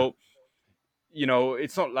 So,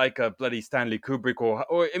 it's not like a bloody Stanley Kubrick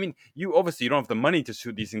or I mean, you obviously don't have the money to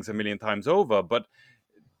shoot these things a million times over, but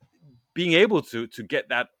being able to get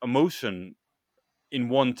that emotion in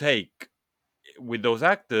one take with those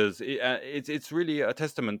actors, it's really a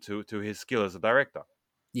testament to his skill as a director.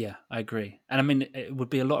 Yeah, I agree. And I mean, it would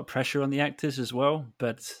be a lot of pressure on the actors as well,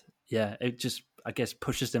 but yeah, it just, I guess,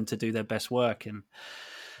 pushes them to do their best work, and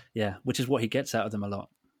yeah, which is what he gets out of them a lot.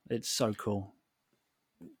 It's so cool.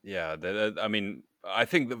 Yeah, I mean, I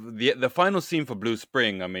think the final scene for Blue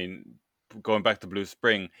Spring, I mean, going back to Blue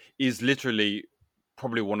Spring, is literally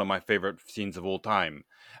probably one of my favorite scenes of all time.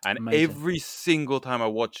 And Amazing. Every single time I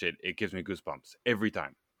watch it, it gives me goosebumps. Every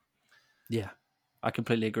time. Yeah, I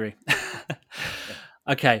completely agree.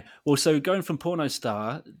 Okay, well, so going from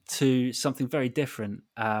Pornostar to something very different,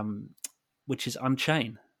 which is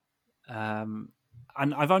Unchained. And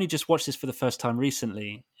I've only just watched this for the first time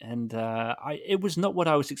recently, and it was not what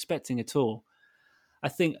I was expecting at all. I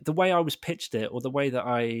think the way I was pitched it, or the way that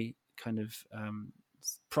I kind of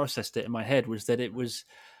processed it in my head, was that it was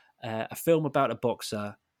a film about a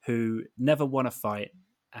boxer who never won a fight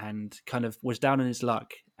and kind of was down on his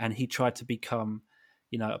luck, and he tried to become,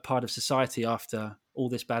 a part of society after all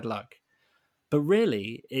this bad luck. But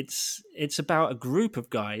really, it's about a group of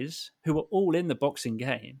guys who are all in the boxing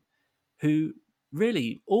game, who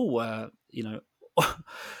really all were,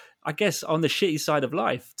 I guess, on the shitty side of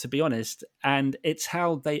life, to be honest. And it's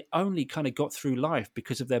how they only kind of got through life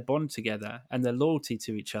because of their bond together and their loyalty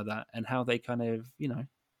to each other, and how they kind of,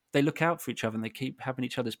 they look out for each other and they keep having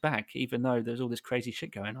each other's back, even though there's all this crazy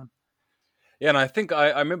shit going on. Yeah, and I think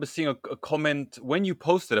I remember seeing a comment when you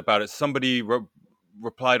posted about it. Somebody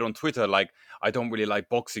replied on Twitter like, "I don't really like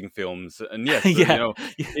boxing films," and yes,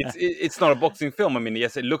 it's not a boxing film. I mean,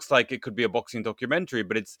 yes, it looks like it could be a boxing documentary,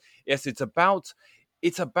 but it's about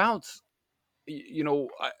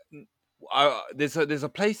there's a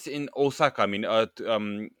place in Osaka. I mean,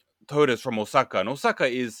 Toyoda's from Osaka, and Osaka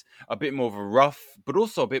is a bit more of a rough, but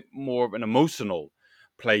also a bit more of an emotional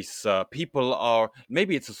place. People are,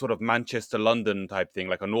 maybe it's a sort of Manchester, London type thing,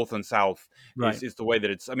 like a north and south is the way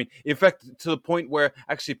that it's. I mean, in fact, to the point where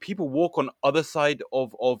actually people walk on other side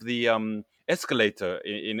of the escalator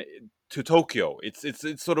in to Tokyo.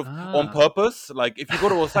 It's sort of on purpose. Like if you go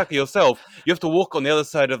to Osaka yourself, you have to walk on the other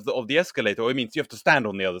side of the escalator. I mean, you have to stand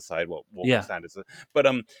on the other side. Well, stand is, but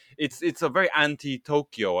it's a very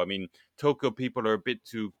anti-Tokyo. I mean, Tokyo people are a bit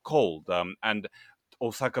too cold, and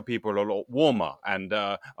Osaka people are a lot warmer and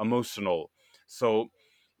emotional. So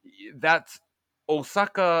that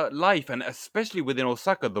Osaka life, and especially within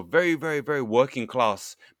Osaka, the very, very, very working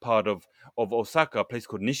class part of Osaka, a place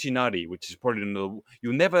called Nishinari, which is probably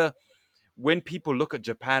you never, when people look at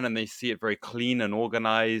Japan and they see it very clean and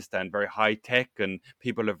organized and very high tech, and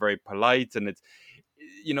people are very polite, and it's,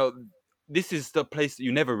 you know, this is the place that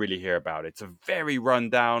you never really hear about. It's a very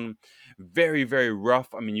rundown, very, very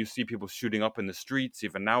rough. I mean, you see people shooting up in the streets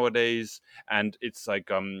even nowadays, and it's like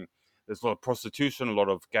there's a lot of prostitution, a lot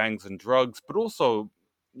of gangs and drugs, but also,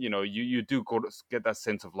 you know, you do get that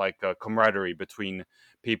sense of like camaraderie between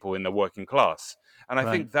people in the working class, and I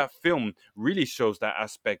Right. think that film really shows that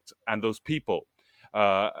aspect and those people,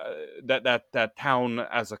 uh, that town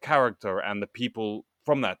as a character and the people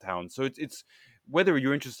from that town. So it's whether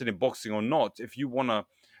you're interested in boxing or not, if you want to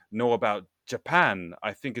know about Japan,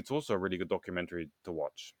 I think it's also a really good documentary to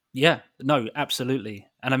watch. Yeah, no, absolutely.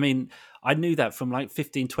 And I mean, I knew that from like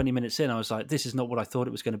 15, 20 minutes in. I was like, this is not what I thought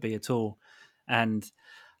it was going to be at all. And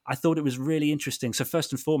I thought it was really interesting. So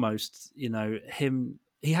first and foremost, you know,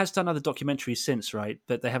 he has done other documentaries since, right?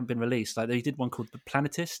 But they haven't been released. Like he did one called The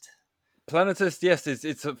Planetist. Planetist, yes,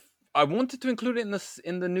 it's a. I wanted to include it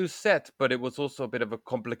in the new set, but it was also a bit of a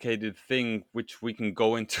complicated thing, which we can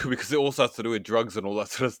go into because it also has to do with drugs and all that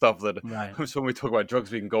sort of stuff. That Right. I'm sure when we talk about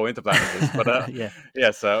drugs, we can go into Planetist. But Yeah.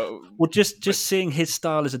 yeah, so Well, just but seeing his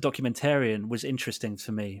style as a documentarian was interesting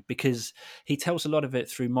to me because he tells a lot of it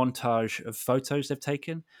through montage of photos they've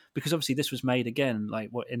taken. Because obviously this was made again,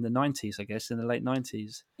 like what in the 90s, I guess, in the late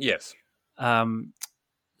 90s. yes, Um,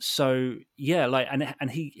 so yeah, like and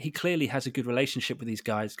he clearly has a good relationship with these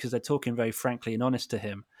guys because they're talking very frankly and honest to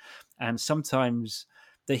him. And sometimes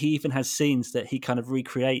that he even has scenes that he kind of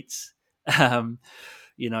recreates. Um,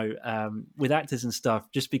 with actors and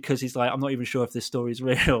stuff, just because he's like, I'm not even sure if this story is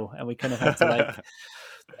real, and we kind of have to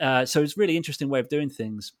like. So it's a really interesting way of doing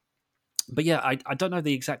things. But yeah, I don't know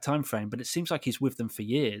the exact time frame, but it seems like he's with them for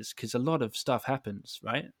years because a lot of stuff happens,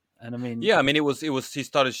 right? And I mean, yeah. I mean, it was he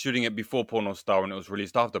started shooting it before Porno Star and it was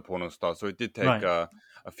released after Porno Star, so it did take right,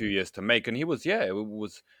 a few years to make. And he was, yeah, it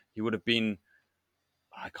was he would have been.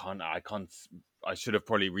 I can't. I should have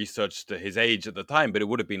probably researched his age at the time, but it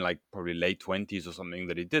would have been like probably late 20s or something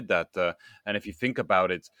that he did that. And if you think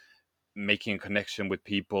about it, making a connection with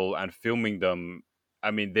people and filming them,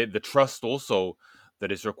 I mean, the trust also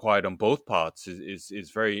that is required on both parts is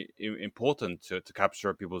very important to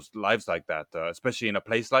capture people's lives like that, especially in a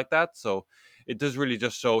place like that. So it does really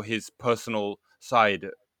just show his personal side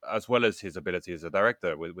as well as his ability as a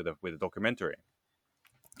director with a documentary.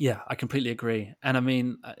 yeah, I completely agree. And I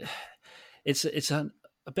mean, it's a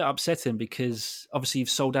bit upsetting because obviously you've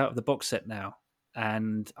sold out of the box set now,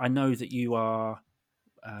 and I know that you are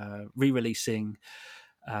re-releasing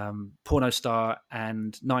Pornostar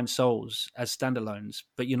and Nine Souls as standalones,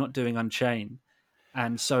 but you're not doing Unchained.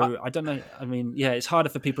 And so I don't know. I mean, yeah, it's harder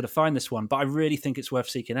for people to find this one, but I really think it's worth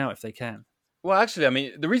seeking out if they can. Well, actually, I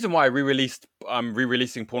mean, the reason why I'm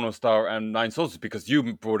re-releasing Porno Star and Nine Souls is because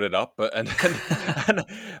you brought it up, and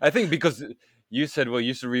I think because you said, well,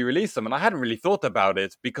 you should re-release them, and I hadn't really thought about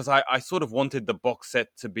it because I sort of wanted the box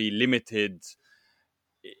set to be limited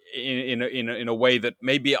in a way that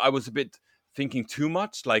maybe I was a bit thinking too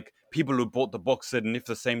much. Like people who bought the box set, and if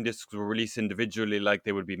the same discs were released individually, like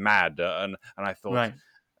they would be mad, and I thought, Right.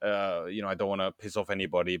 I don't want to piss off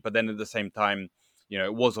anybody, but then at the same time,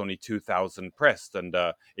 it was only 2,000 pressed, and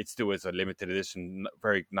it still is a limited edition,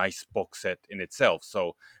 very nice box set in itself.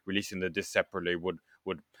 So releasing the disc separately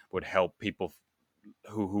would help people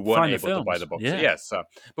who weren't Find the able to buy films. the box set. Yeah. Yes,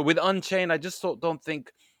 but with Unchained, I just don't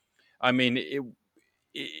think. I mean,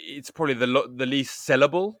 it's probably the least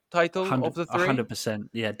sellable title of the three. 100%.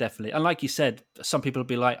 Yeah, definitely. And like you said, some people will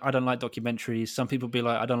be like, I don't like documentaries. Some people will be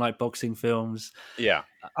like, I don't like boxing films. Yeah,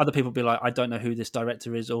 Other people will be like, I don't know who this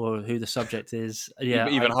director is or who the subject is. Yeah,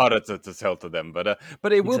 even harder to sell to them. But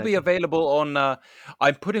it will be exactly. available on.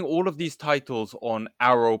 I'm putting all of these titles on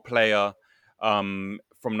Arrow Player from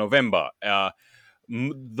November.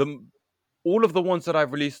 The all of the ones that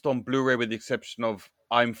I've released on Blu-ray, with the exception of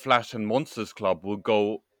I'm Flash and Monsters Club, will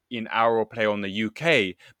go in Arrow Player on the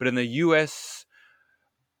UK. But in the US,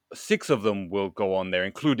 6 of them will go on there,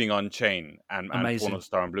 including Unchained and Amazing.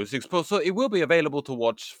 Pornostar and Blue Six. So it will be available to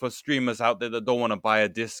watch for streamers out there that don't want to buy a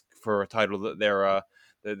disc for a title that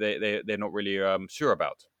they're not really sure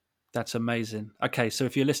about. That's amazing. Okay, so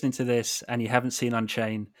if you're listening to this and you haven't seen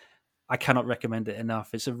Unchained, I cannot recommend it enough.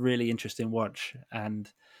 It's a really interesting watch. And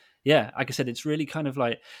yeah, like I said, it's really kind of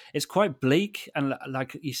like, it's quite bleak and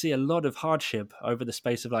like you see a lot of hardship over the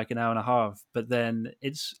space of like an hour and a half, but then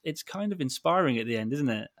it's kind of inspiring at the end, isn't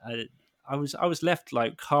it? I was left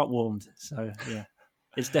like heartwarmed. So yeah,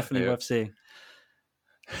 it's definitely Yeah. worth seeing.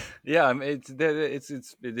 Yeah, it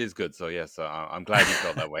is good. So yes, I'm glad you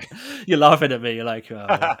felt that way. You're laughing at me. You're like,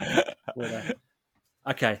 oh, well,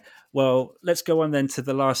 okay. Well, let's go on then to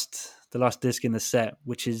the last disc in the set,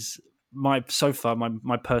 which is my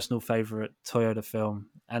personal favorite Toyota film,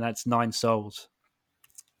 and that's Nine Souls.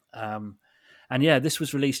 Um, and yeah, this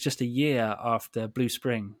was released just a year after Blue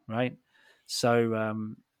Spring, right?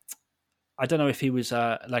 So I don't know if he was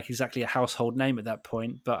like exactly a household name at that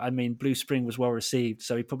point, but I mean, Blue Spring was well received,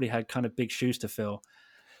 so he probably had kind of big shoes to fill,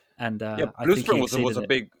 and Yeah, I Blue think he Spring was exceeded a it.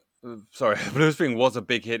 big. Sorry, Blue Spring was a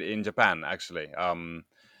big hit in Japan actually.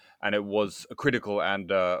 And it was a critical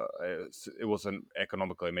and it was an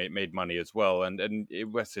economically made money as well, and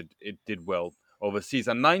it did well overseas.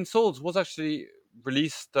 And Nine Souls was actually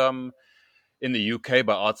released in the UK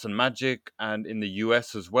by Arts and Magic, and in the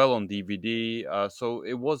US as well on DVD. So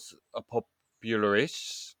it was a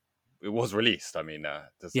popularish. It was released. I mean,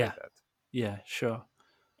 to say Yeah, that. yeah, sure.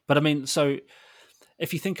 But I mean, so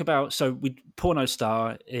if you think about, Porno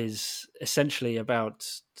Star is essentially about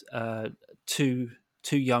uh, two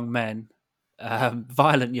two young men,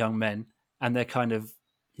 violent young men, and their kind of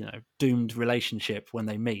doomed relationship when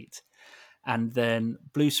they meet. And then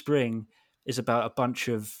Blue Spring is about a bunch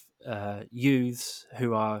of youths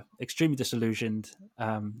who are extremely disillusioned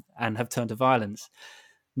and have turned to violence.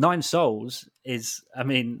 Nine Souls is, I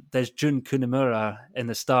mean, there's Jun Kunimura in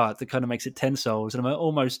the start that kind of makes it 10 souls, and I'm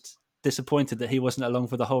almost disappointed that he wasn't along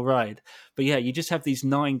for the whole ride. But yeah, you just have these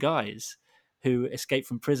nine guys who escape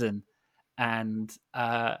from prison, and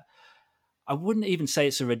I wouldn't even say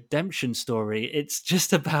it's a redemption story. It's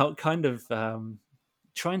just about kind of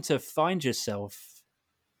trying to find yourself,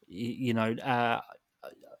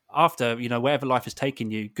 after wherever life has taken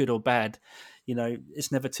you, good or bad.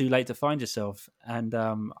 It's never too late to find yourself, and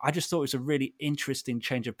I just thought it was a really interesting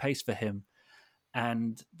change of pace for him.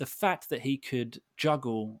 And the fact that he could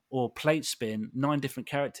juggle or plate spin nine different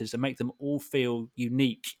characters and make them all feel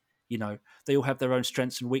unique. They all have their own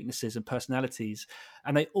strengths and weaknesses and personalities,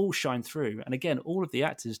 and they all shine through. And again, all of the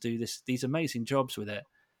actors do these amazing jobs with it.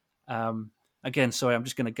 Again, sorry, I'm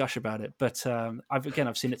just going to gush about it, but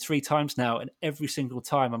I've seen it 3 times now, and every single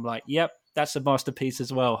time I'm like, "Yep, that's a masterpiece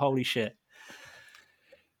as well." Holy shit!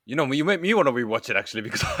 You know, you make me want to rewatch it actually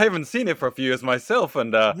because I haven't seen it for a few years myself,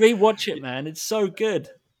 and Rewatch it, man. It's so good.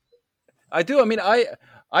 I do. I mean,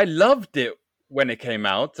 I loved it when it came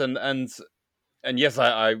out, and yes,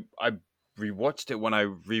 I rewatched it when I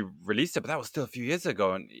re-released it, but that was still a few years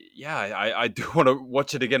ago, and yeah, I do want to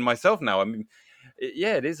watch it again myself now. I mean,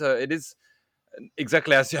 yeah, it is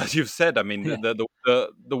exactly as you've said. I mean, Yeah,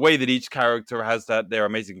 the way that each character has their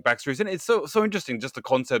amazing backstories, and it's so interesting. Just the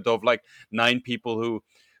concept of like nine people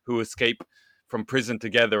who escape from prison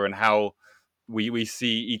together, and how we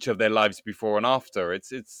see each of their lives before and after.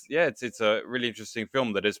 It's a really interesting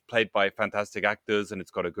film that is played by fantastic actors, and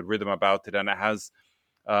it's got a good rhythm about it, and it has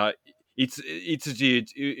uh, Itao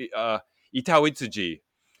Itsuji,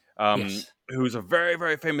 yes, who's a very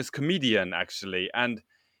very famous comedian actually, and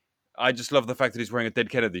I just love the fact that he's wearing a Dead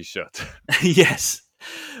Kennedy shirt. yes,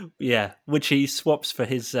 yeah. Which he swaps for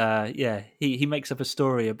his. He makes up a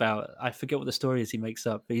story about. I forget what the story is. He makes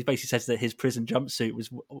up. But he basically says that his prison jumpsuit was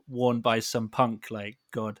worn by some punk. Like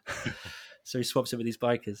God. So he swaps it with these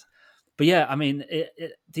bikers. But yeah, I mean,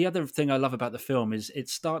 the other thing I love about the film is it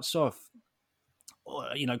starts off,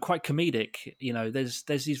 quite comedic.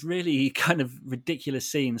 There's these really kind of ridiculous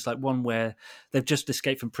scenes, like one where they've just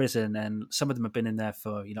escaped from prison, and some of them have been in there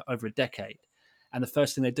for over a decade. And the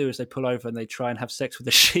first thing they do is they pull over and they try and have sex with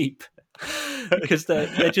a sheep because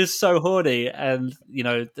they're just so horny. And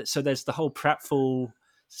so there's the whole pratfall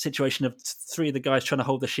situation of three of the guys trying to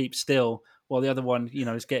hold the sheep still while the other one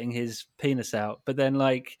is getting his penis out. But then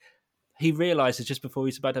like he realizes just before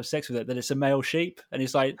he's about to have sex with it that it's a male sheep, and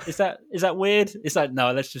he's like, "Is that weird?" It's like,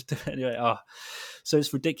 "No, let's just do it anyway." Oh, so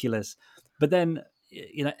it's ridiculous. But then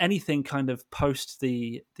anything kind of post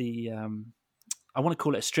the I want to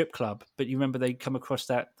call it a strip club, but you remember they come across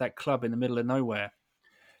that club in the middle of nowhere.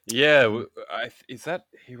 Yeah, Um, is that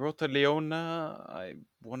Hirota Leona? I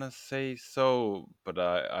want to say so, but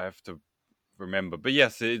I have to remember. But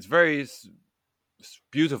yes, it's very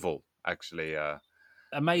beautiful, actually.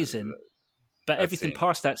 Amazing, but That everything scene.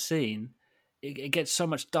 past that scene, it gets so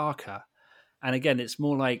much darker. And again, it's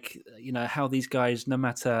more like how these guys, no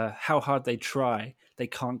matter how hard they try, they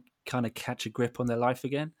can't kind of catch a grip on their life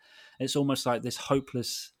again. It's almost like this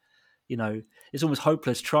hopeless, it's almost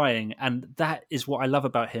hopeless trying. And that is what I love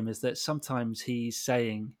about him, is that sometimes he's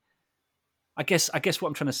saying, I guess what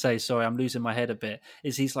I'm trying to say, sorry, I'm losing my head a bit,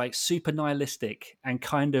 is he's like super nihilistic and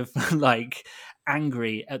kind of like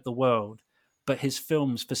angry at the world, but his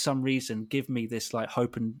films for some reason give me this like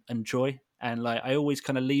hope and joy, and like I always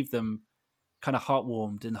kind of leave them kind of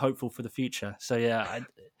heartwarmed and hopeful for the future. So yeah,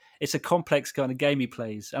 it's a complex kind of game he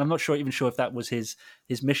plays, and I'm not sure if that was his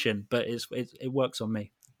mission, but it works on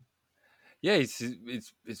me. Yeah, it's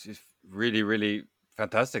really really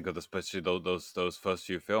fantastic, especially those first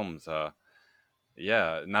few films.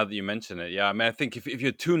 Yeah, now that you mention it, yeah, I mean, I think if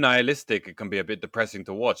you're too nihilistic, it can be a bit depressing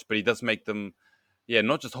to watch. But he does make them, yeah,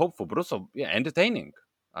 not just hopeful, but also entertaining.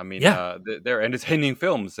 I mean, Yeah, they're entertaining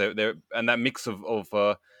films. They're and that mix of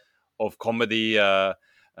comedy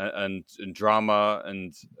and drama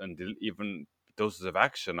and even doses of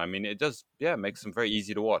action. I mean, it does makes them very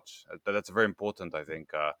easy to watch. That's very important, I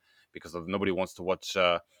think, because nobody wants to watch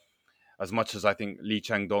as much as I think Lee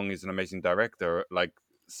Chang-dong is an amazing director. Like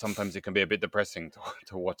sometimes it can be a bit depressing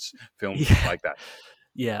to watch films yeah, like that.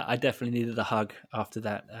 yeah. I definitely needed a hug after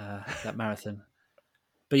that marathon.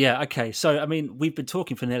 But yeah, okay. So I mean, we've been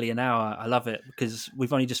talking for nearly an hour. I love it because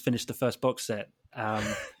we've only just finished the first box set.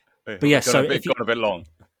 But yeah, so Gone a bit long.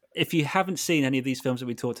 if you haven't seen any of these films that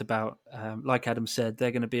we talked about, like Adam said,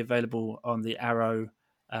 they're going to be available on the Arrow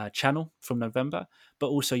channel from November. But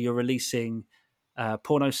also, you're releasing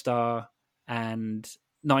Porno Star and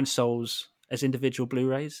Nine Souls as individual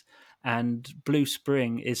Blu-rays, and Blue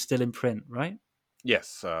Spring is still in print, right?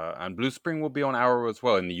 Yes, and Blue Spring will be on Arrow as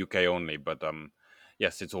well in the UK only. But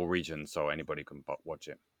yes, it's all regions, so anybody can watch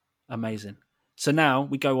it. Amazing. So now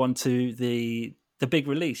we go on to the big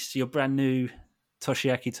release, your brand new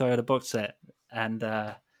Toshiaki Toyoda box set. And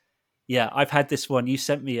yeah, I've had this one. You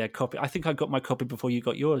sent me a copy. I think I got my copy before you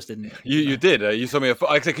got yours, didn't you? You did. You saw me.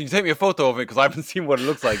 I said, "Can you take me a photo of it?" Because I haven't seen what it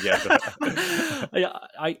looks like yet.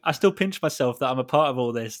 I still pinch myself that I'm a part of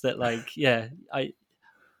all this. That like, yeah,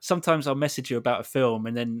 sometimes I'll message you about a film,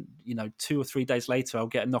 and then 2 or 3 days later, I'll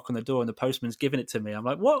get a knock on the door, and the postman's giving it to me. I'm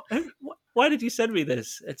like, what? Why did you send me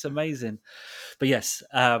this? It's amazing. But yes,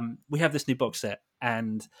 we have this new box set,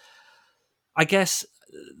 and I guess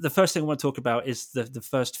the first thing I want to talk about is the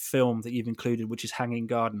first film that you've included, which is Hanging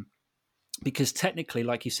Garden, because technically,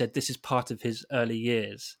 like you said, this is part of his early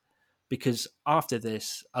years. Because after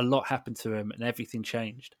this, a lot happened to him, and everything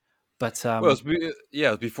changed. But well, it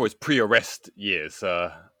was before his pre-arrest years.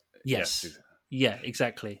 yes. Yes. Yeah,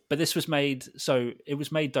 exactly. But this was made, so it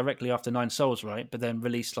was made directly after Nine Souls, right? But then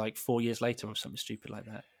released like 4 years later or something stupid like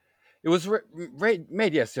that. It was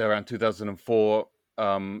made, yes, around 2004.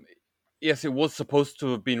 Yes, it was supposed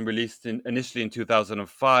to have been released initially in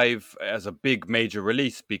 2005 as a big major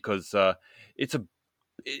release because it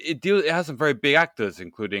has some very big actors,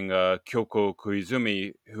 including Kyoko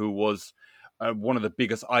Koizumi, who was one of the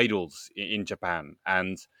biggest idols in Japan,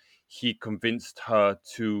 and he convinced her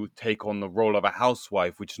to take on the role of a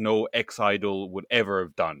housewife, which no ex-idol would ever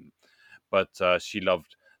have done. But she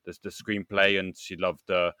loved the screenplay, and she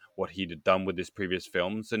loved what he'd done with his previous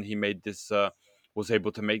films, and he made this. Was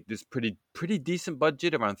able to make this pretty decent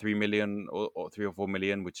budget, around 3 million or 3 or 4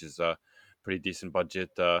 million, which is a pretty decent budget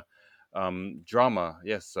drama.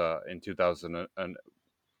 Yes, in 2000, and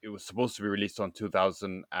it was supposed to be released on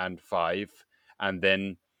 2005, and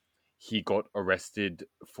then he got arrested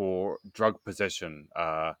for drug possession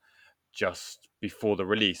just before the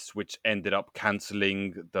release, which ended up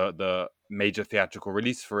cancelling the major theatrical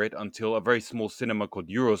release for it until a very small cinema called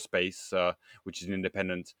Eurospace, which is an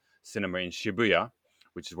independent cinema in Shibuya,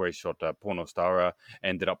 which is where he shot Porno Star,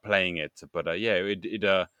 ended up playing it. But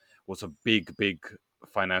it was a big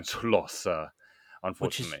financial loss,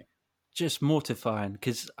 unfortunately. Which is just mortifying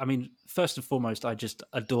because, I mean, first and foremost, I just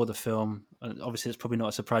adore the film. And obviously, it's probably not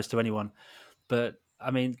a surprise to anyone. But,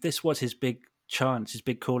 I mean, this was his big chance, his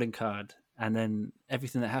big calling card. And then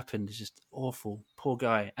everything that happened is just awful. Poor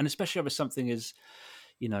guy. And especially over something as,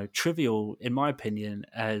 trivial, in my opinion,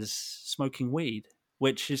 as smoking weed,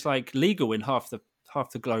 which is like legal in half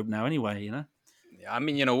the globe now anyway, I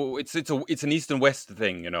mean, it's an East and West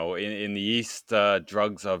thing. In the East,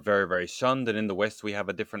 drugs are very, very shunned, and in the West, we have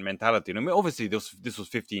a different mentality. I mean, obviously, this was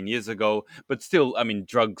 15 years ago, but still, I mean,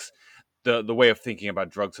 drugs. The way of thinking about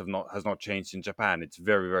drugs has not changed in Japan. It's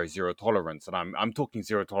very, very zero tolerance, and I'm talking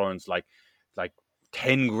zero tolerance like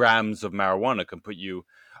 10 grams of marijuana can put you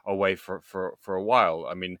away for a while.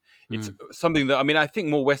 I mean, it's something that, I mean, I think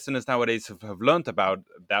more Westerners nowadays have learned about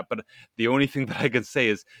that, but the only thing that I can say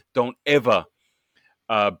is don't ever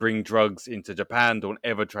bring drugs into Japan. Don't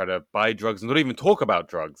ever try to buy drugs, and don't even talk about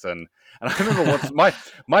drugs. And I remember once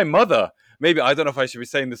my mother, maybe, I don't know if I should be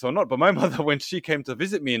saying this or not, but my mother, when she came to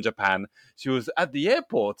visit me in Japan, she was at the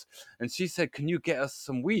airport, and she said, "Can you get us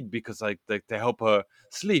some weed because to help her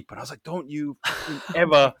sleep?" And I was like, "Don't you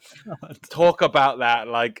ever talk about that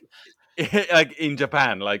like in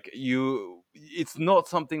Japan. Like it's not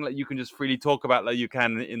something that you can just freely talk about like you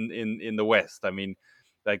can in the West. I mean,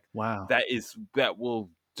 like Wow. that will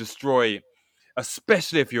destroy,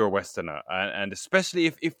 especially if you're a Westerner, and especially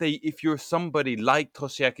if you're somebody like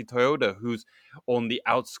Toshiaki Toyoda, who's on the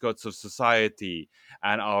outskirts of society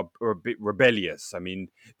and are a bit rebellious. I mean,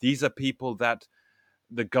 these are people that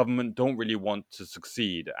the government don't really want to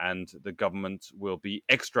succeed, and the government will be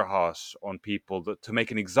extra harsh on people to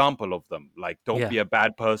make an example of them. Like, don't Yeah. be a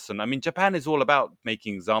bad person. I mean, Japan is all about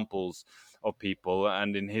making examples of people,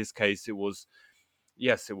 and in his case, it was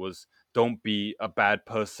don't be a bad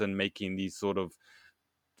person making these sort of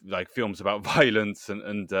like films about violence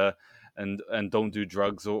and don't do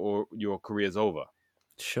drugs or your career's over.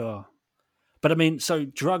 Sure. But I mean, so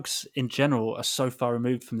drugs in general are so far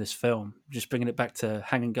removed from this film. Just bringing it back to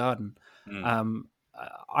Hanging Garden, Mm. um,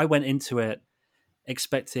 I went into it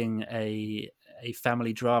expecting a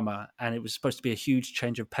family drama, and it was supposed to be a huge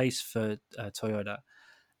change of pace for Toyota.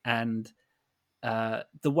 And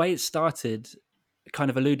the way it started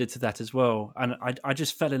kind of alluded to that as well. And I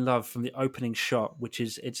just fell in love from the opening shot, which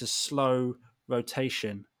is it's a slow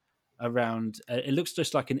rotation around. It looks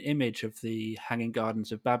just like an image of the Hanging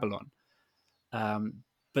Gardens of Babylon.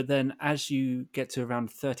 But then as you get to around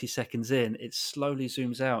 30 seconds in, it slowly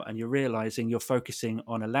zooms out and you're realizing you're focusing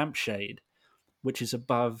on a lampshade, which is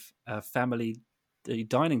above a family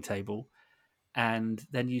dining table. And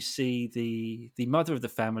then you see the mother of the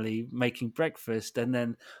family making breakfast, and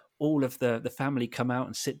then all of the family come out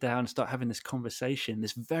and sit down and start having this conversation,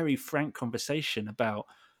 this very frank conversation about,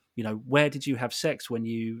 where did you have sex when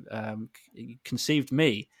you conceived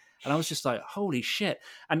me? And I was just like, holy shit.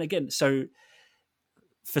 And again, so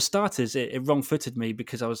for starters, it wrong-footed me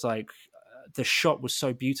because I was like, the shot was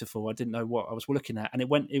so beautiful. I didn't know what I was looking at, and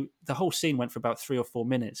the whole scene went for about 3 or 4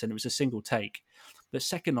 minutes, and it was a single take. But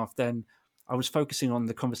second off, then I was focusing on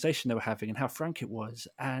the conversation they were having and how frank it was,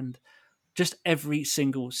 and just every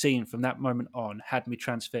single scene from that moment on had me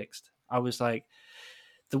transfixed. I was like,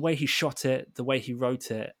 the way he shot it, the way he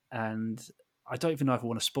wrote it, and I don't even know if I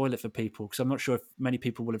want to spoil it for people because I'm not sure if many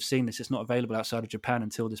people will have seen this. It's not available outside of Japan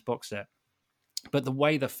until this box set. But the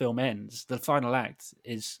way the film ends, the final act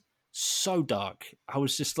is so dark. I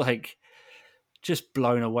was just like, just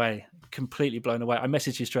blown away, completely blown away. I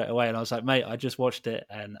messaged you straight away and I was like, mate, I just watched it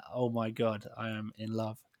and oh my God, I am in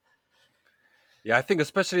love. Yeah, I think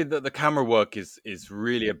especially the camera work is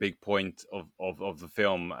really a big point of the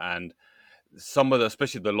film, and some of the,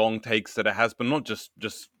 especially the long takes that it has, but not just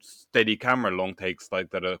steady camera long takes like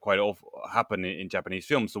that are quite often happen in Japanese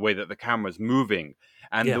films. The way that the camera is moving,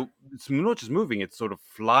 and Yeah. it's not just moving; it's sort of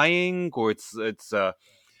flying, or it's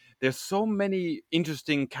there's so many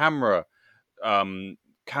interesting camera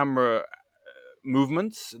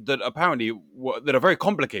movements that apparently that are very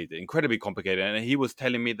complicated, incredibly complicated. And he was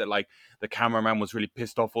telling me that like the cameraman was really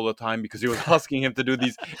pissed off all the time because he was asking him to do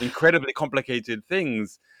these incredibly complicated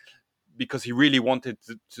things because he really wanted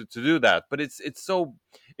to do that. But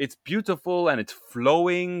it's beautiful and it's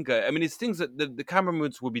flowing. I mean, it's things that the camera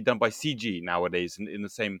moves will be done by CG nowadays in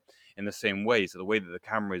the same way. So the way that the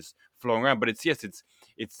camera is flowing around, but it's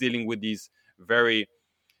dealing with these very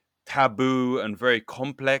taboo and very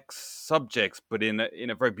complex subjects, but in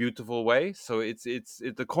a very beautiful way. So it's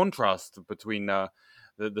the contrast between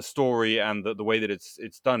the story and the way that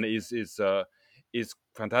it's done is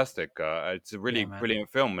fantastic. It's a really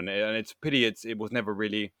brilliant film, and it's a pity it was never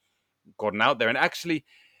really gotten out there. And actually,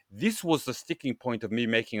 this was the sticking point of me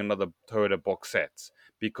making another Toyota box set,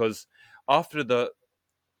 because after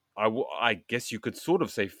I guess you could sort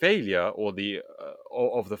of say failure or the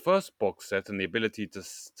of the first box set and the ability to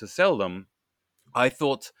sell them, I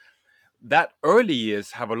thought that early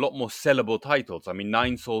years have a lot more sellable titles. I mean,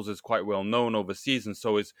 Nine Souls is quite well known overseas, and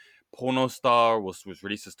so is Pornostar was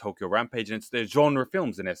released as Tokyo Rampage, and they're genre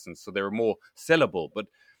films in essence, so they're more sellable. But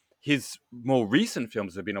his more recent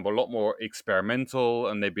films have been a lot more experimental,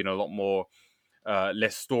 and they've been a lot more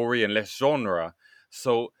less story and less genre.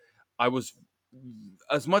 So I was,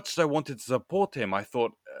 as much as I wanted to support him, I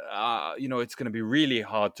thought, it's going to be really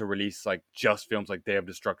hard to release like just films like Day of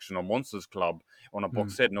Destruction or Monsters Club on a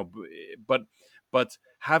box set. No, but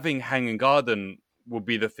having Hanging Garden would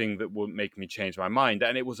be the thing that would make me change my mind.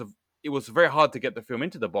 And it was very hard to get the film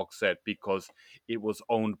into the box set because it was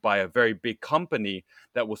owned by a very big company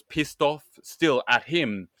that was pissed off still at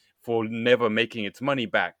him for never making its money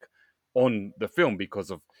back on the film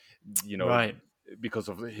because of Right. because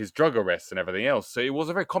of his drug arrests and everything else. So it was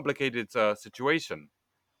a very complicated situation.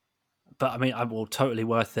 But I mean, totally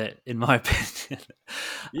worth it in my opinion.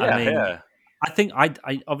 Yeah, I mean, yeah. I think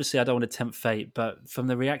I obviously I don't want to tempt fate, but from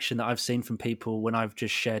the reaction that I've seen from people when I've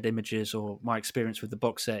just shared images or my experience with the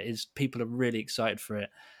box set is people are really excited for it,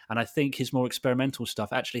 and I think his more experimental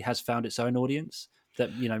stuff actually has found its own audience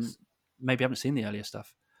that maybe haven't seen the earlier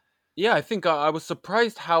stuff. Yeah, I think I was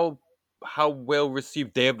surprised how well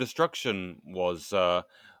received Day of Destruction was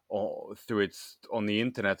through its on the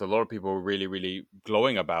internet. A lot of people were really really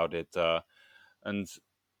glowing about it, and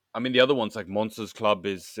I mean, the other ones like Monsters Club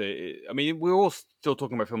is. I mean, we're all still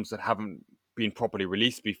talking about films that haven't been properly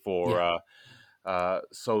released before. Yeah,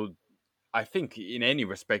 So I think in any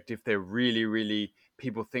respect, if they're really, really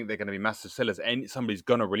people think they're going to be massive sellers, and somebody's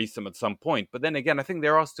going to release them at some point. But then again, I think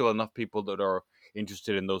there are still enough people that are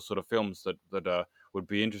interested in those sort of films that would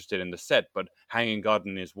be interested in the set. But Hanging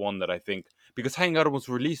Garden is one that I think because Hanging Garden was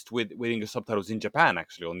released with English subtitles in Japan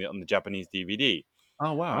actually on the Japanese DVD.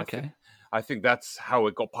 oh wow, And okay, I think that's how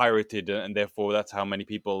it got pirated, and therefore that's how many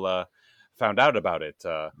people found out about it.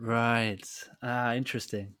 right,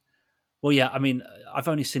 interesting. Well, yeah, I mean, I've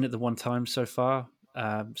only seen it the one time so far,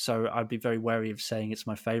 so I'd be very wary of saying it's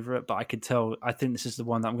my favorite. But I could tell, I think this is the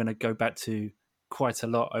one that I'm going to go back to quite a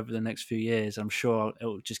lot over the next few years. I'm sure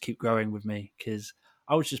it'll just keep growing with me because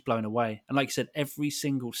I was just blown away. And like you said, every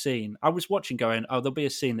single scene, I was watching going, oh, there'll be a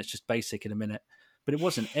scene that's just basic in a minute. But it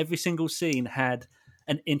wasn't. Every single scene had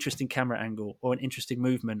an interesting camera angle or an interesting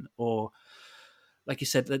movement or like you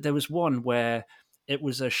said, there was one where it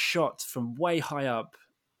was a shot from way high up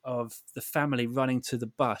of the family running to the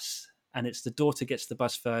bus, and it's the daughter gets the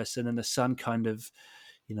bus first, and then the son kind of,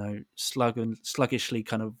 sluggishly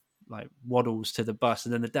kind of like waddles to the bus,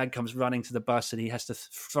 and then the dad comes running to the bus, and he has to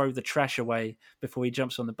throw the trash away before he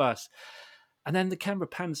jumps on the bus, and then the camera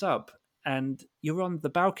pans up, and you're on the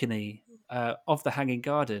balcony of the Hanging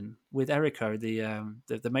Garden with Eriko,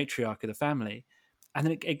 the matriarch of the family, and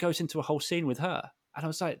then it goes into a whole scene with her, and I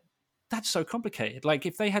was like, that's so complicated. Like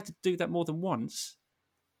if they had to do that more than once,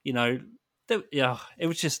 yeah, it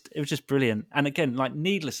was just brilliant. And again, like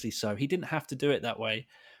needlessly so, he didn't have to do it that way.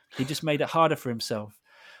 He just made it harder for himself.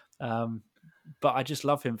 But I just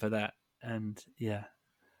love him for that. And yeah,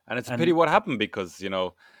 And it's a pity and what happened because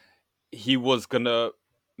he was gonna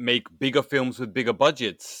make bigger films with bigger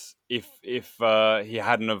budgets if he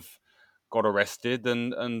hadn't have got arrested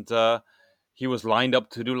and he was lined up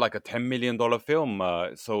to do like a $10 million film.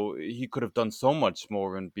 So he could have done so much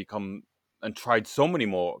more and become and tried so many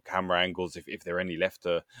more camera angles if there are any left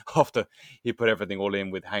after he put everything all in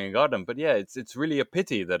with Hanging Garden. But yeah, it's really a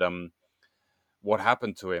pity that what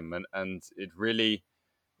happened to him and it really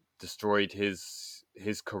destroyed his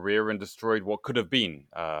career and destroyed what could have been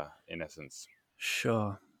in essence.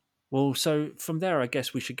 sure. Well, so from there, I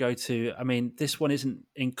guess we should go to. I mean, this one isn't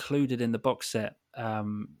included in the box set,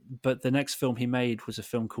 but the next film he made was a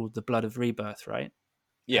film called The Blood of Rebirth, right?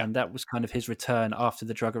 Yeah. And that was kind of his return after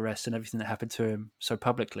the drug arrest and everything that happened to him so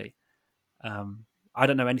publicly. I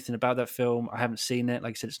don't know anything about that film. I haven't seen it.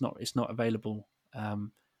 Like I said, it's not available. So I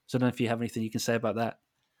don't know if you have anything you can say about that.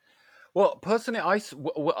 Well, personally,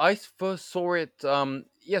 I first saw it.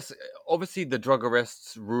 Yes, obviously the drug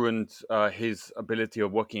arrests ruined his ability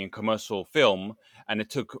of working in commercial film, and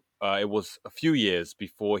it was a few years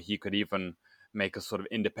before he could even make a sort of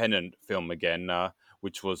independent film again,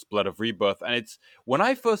 which was Blood of Rebirth. And it's when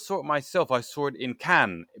I first saw it myself, I saw it in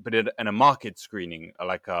Cannes, but in a market screening,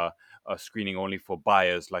 like a screening only for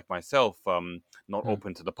buyers like myself, not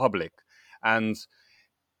open to the public, and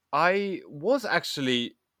I was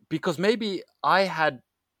actually because maybe I had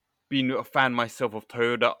been a fan myself of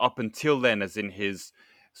Toyoda up until then, as in his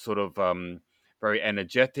sort of very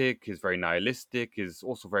energetic, his very nihilistic, his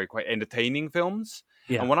also very quite entertaining films.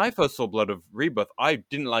 Yeah, And when I first saw Blood of Rebirth, I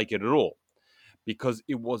didn't like it at all because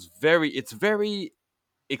it's very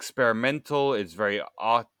experimental, it's very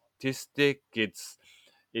artistic, it's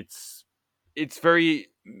it's very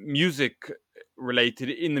music related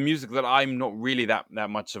in the music that I'm not really that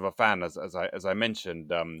much of a fan as I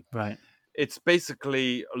mentioned. right. It's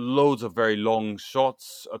basically loads of very long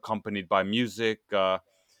shots accompanied by music,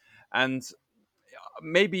 and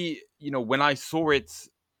maybe when I saw it,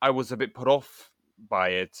 I was a bit put off by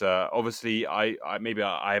it. Obviously, I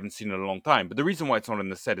haven't seen it in a long time, but the reason why it's not in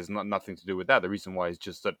the set is nothing to do with that. The reason why is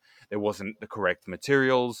just that there wasn't the correct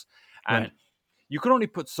materials, and Right. you can only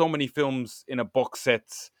put so many films in a box set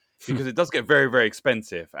because it does get very very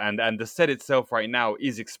expensive, and the set itself right now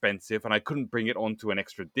is expensive, and I couldn't bring it onto an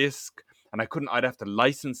extra disc, and I'd have to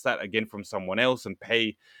license that again from someone else and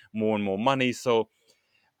pay more and more money. So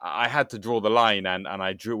I had to draw the line, and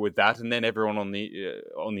I drew with that, and then everyone on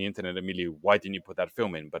the internet immediately, why didn't you put that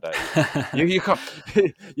film in? But you can't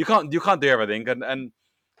you can't do everything, and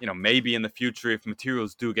maybe in the future, if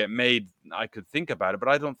materials do get made, I could think about it. But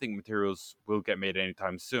I don't think materials will get made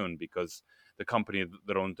anytime soon, because the company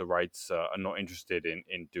that owns the rights are not interested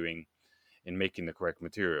in making the correct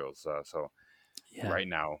materials. So Yeah. right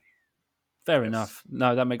now, Fair yes. enough.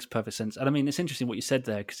 No, that makes perfect sense. And I mean, it's interesting what you said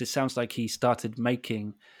there, because it sounds like he started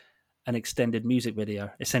making an extended music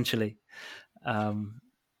video, essentially.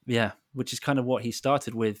 Yeah, which is kind of what he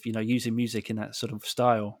started with, using music in that sort of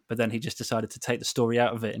style. But then he just decided to take the story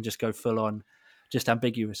out of it and just go full on, just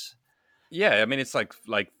ambiguous. Yeah, I mean, it's like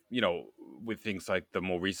with things like the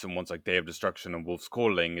more recent ones, like Day of Destruction and Wolf's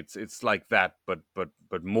Calling. It's like that, but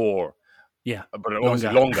more. Yeah, But obviously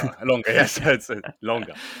longer. Yes, it's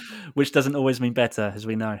longer. Which doesn't always mean better, as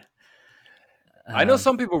we know. I know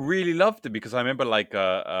some people really loved it, because I remember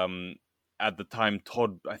at the time,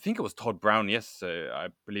 I think it was Todd Brown. Yes, I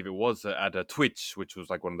believe it was at Twitch, which was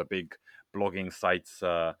like one of the big blogging sites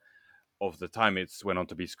of the time. It's went on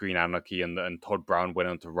to be Screen Anarchy, and Todd Brown went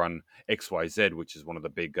on to run XYZ, which is one of the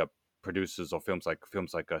big producers of films like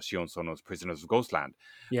Shion Sono's Prisoners of Ghostland.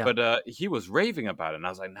 Yeah. But he was raving about it, and I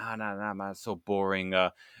was like, nah, man, it's so boring.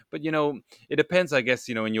 But it depends, I guess,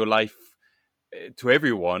 in your life. To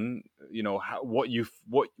everyone,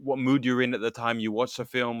 what mood you're in at the time you watch the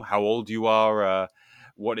film, how old you are,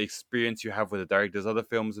 what experience you have with the director's other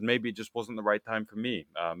films, and maybe it just wasn't the right time for me.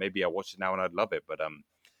 Maybe I watch it now and I'd love it, but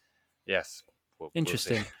yes.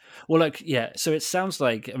 Interesting. Well, so it sounds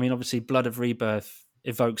like, I mean, obviously Blood of Rebirth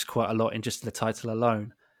evokes quite a lot in just the title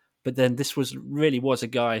alone, but then this was a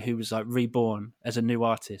guy who was like reborn as a new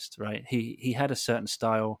artist, right? He had a certain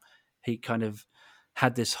style. He kind of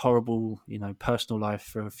had this horrible, personal life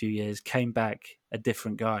for a few years, came back a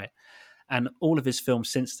different guy. And all of his films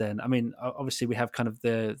since then, I mean, obviously we have kind of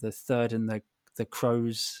the third and the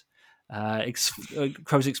Crows,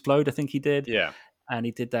 Crows Explode, I think he did. Yeah. And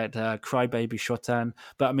he did that Crybaby Shotan.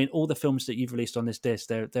 But I mean, all the films that you've released on this disc,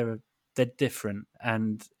 they're different.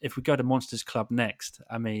 And if we go to Monsters Club next,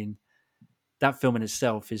 I mean, that film in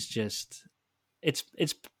itself is just... It's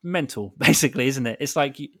mental, basically, isn't it? It's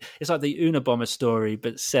like the Unabomber story,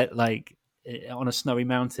 but set like on a snowy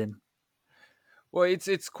mountain. Well,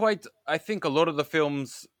 it's quite. I think a lot of the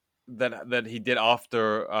films that he did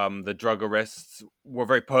after the drug arrests were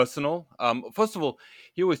very personal. First of all,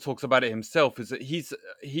 he always talks about it himself. Is that he's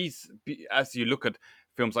as you look at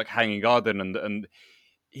films like Hanging Garden, and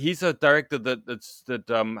he's a director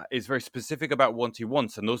that is very specific about what he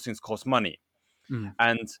wants, and those things cost money,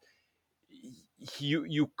 and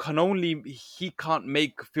he can't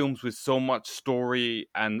make films with so much story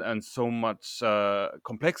and so much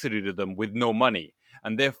complexity to them with no money,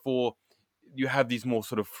 and therefore you have these more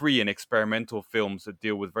sort of free and experimental films that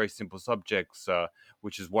deal with very simple subjects,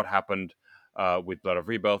 which is what happened with Blood of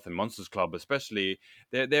Rebirth and Monsters Club, especially.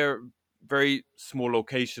 They're very small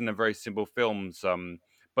location and very simple films,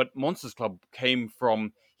 but Monsters Club came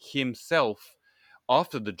from himself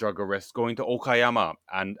after the drug arrest, going to Okayama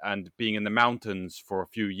and being in the mountains for a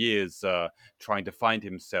few years, trying to find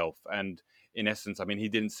himself. And in essence, I mean, he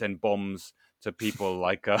didn't send bombs to people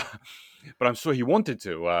but I'm sure he wanted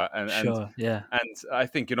to. Yeah. And I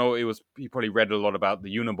think, he probably read a lot about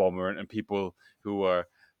the Unabomber and people who were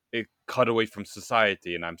cut away from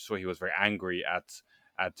society. And I'm sure he was very angry at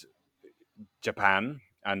Japan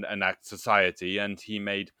and at society. And he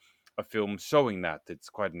made a film showing that. It's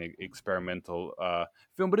quite an experimental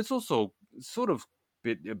film, but it's also sort of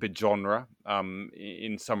a bit genre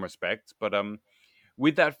in some respects. But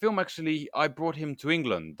with that film, actually, I brought him to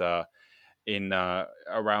England in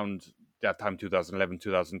around that time, 2011,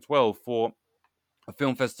 2012, for a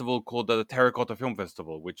film festival called the Terracotta Film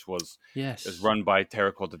Festival, which is run by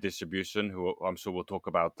Terracotta Distribution, who I'm sure we'll talk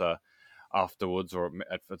about afterwards or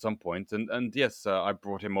at some point. And yes, I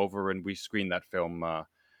brought him over and we screened that film at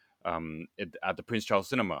the Prince Charles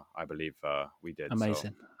Cinema, I believe we did.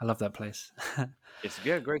 Amazing. So, I love that place. It's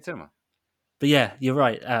great cinema. But yeah, you're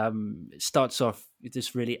right. It starts off with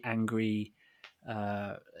this really angry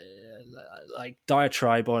like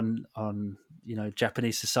diatribe on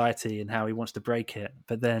Japanese society and how he wants to break it.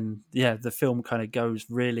 But then the film kind of goes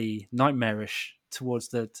really nightmarish towards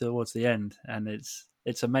the end, and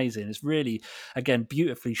it's amazing. It's really, again,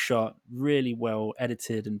 beautifully shot, really well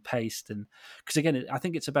edited and paced. And because again, I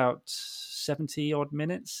think it's about 70 odd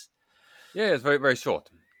minutes. Yeah, it's very, very short.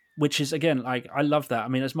 Which is, again, like, I love that. I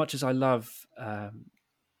mean, as much as I love, I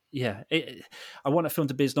want a film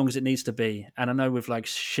to be as long as it needs to be. And I know with like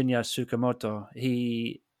Shinya Tsukamoto,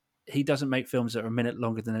 he doesn't make films that are a minute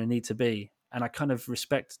longer than they need to be. And I kind of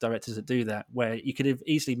respect directors that do that, where you could have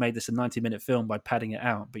easily made this a 90-minute film by padding it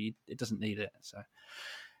out, but it doesn't need it. So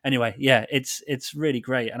Anyway, yeah, it's really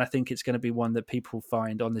great, and I think it's going to be one that people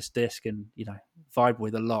find on this disc and vibe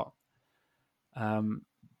with a lot.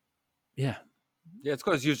 Yeah, Yeah, it's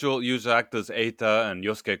got his usual actors, Eita and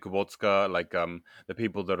Yosuke Kubotsuka, like the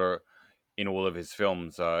people that are in all of his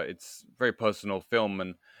films. It's a very personal film,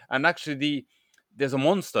 and actually there's a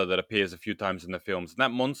monster that appears a few times in the films, and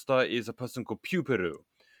that monster is a person called Puperu,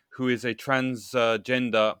 who is a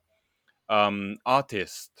transgender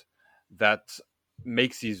artist that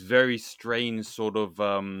makes these very strange sort of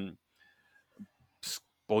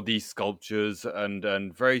body sculptures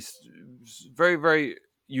and very very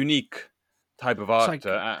unique type of it's art.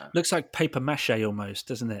 like looks like paper mache almost,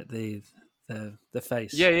 doesn't it? The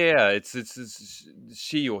face. Yeah. It's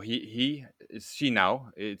she or he. It's she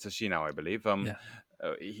now. It's a she now, I believe. Yeah.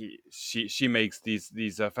 She makes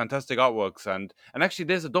these fantastic artworks, and actually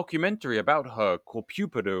there's a documentary about her called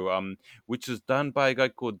Puperu, which was done by a guy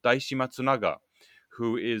called Daishi Matsunaga,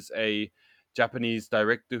 who is a Japanese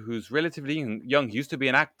director who's relatively young. He used to be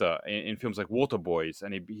an actor in films like Water Boys,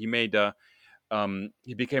 and he made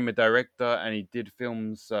he became a director, and he did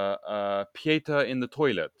films Pieter in the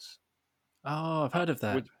Toilet, Oh, I've heard of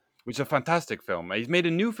that. which is a fantastic film. He's made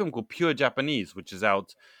a new film called Pure Japanese, which is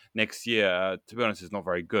out next year. To be honest, it's not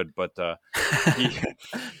very good, but he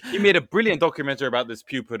he made a brilliant documentary about this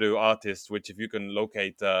Puperu artist, which if you can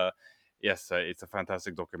locate, yes, it's a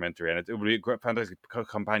fantastic documentary, and it will be a great, fantastic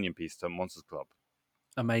companion piece to Monsters Club.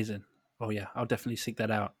 Amazing. Oh yeah, I'll definitely seek that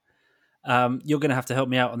out. You're going to have to help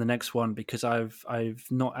me out on the next one because I've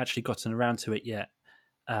not actually gotten around to it yet.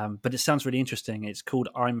 But it sounds really interesting. It's called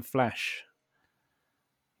I'm Flash,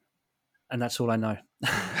 and that's all I know.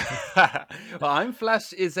 Well, I'm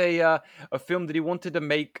Flash is a film that he wanted to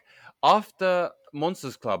make after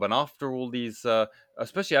Monsters Club and after all these,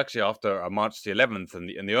 especially actually after March the 11th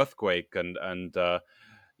and the earthquake and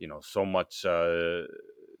so much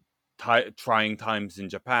trying times in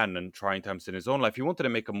Japan and trying times in his own life. He wanted to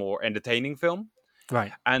make a more entertaining film,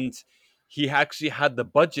 Right. and he actually had the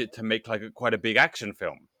budget to make like quite a big action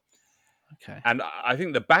film. Okay. And I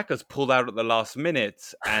think the backers pulled out at the last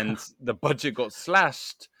minute, and the budget got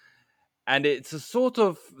slashed. And it's a sort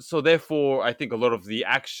of therefore I think a lot of the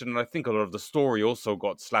action, I think a lot of the story also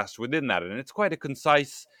got slashed within that, and it's quite a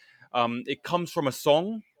concise. It comes from a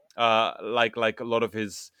song, like a lot of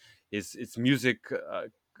his music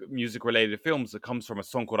related films. It comes from a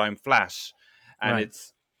song called "I'm Flash," and Right.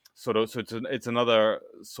 it's sort of it's another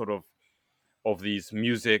sort of these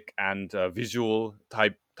music and visual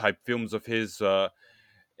type films of his.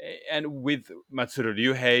 And with Matsuru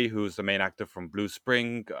Ryuhei, who's the main actor from Blue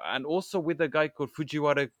Spring, and also with a guy called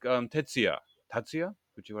Fujiwara Tatsuya?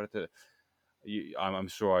 I'm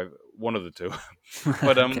sure one of the two.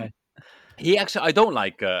 But Okay. he actually, I don't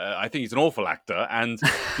like, I think he's an awful actor, and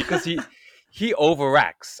because he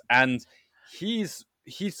overacts, and he's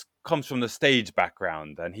comes from the stage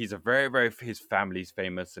background, and he's a very his family's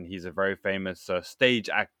famous, and he's a very famous stage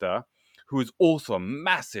actor who is also a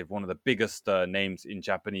massive, one of the biggest names in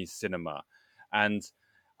Japanese cinema. And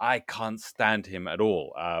I can't stand him at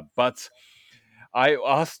all. But I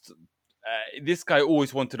asked, this guy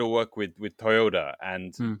always wanted to work with Toyota,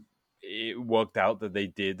 and it worked out that they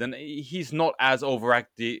did. And he's not as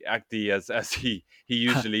overacty as he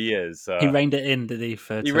usually is. He reined it in, did he?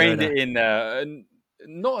 For he Toyota? reined it in.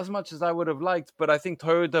 Not as much as I would have liked, but I think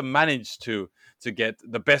Toyota managed to get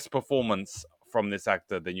the best performance from this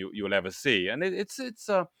actor than you'll ever see. And it's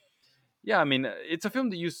yeah, I mean, it's a film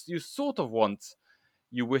that you sort of want.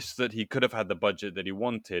 You wish that he could have had the budget that he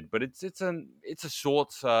wanted, but it's a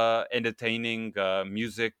short, entertaining,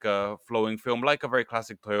 music flowing film, like a very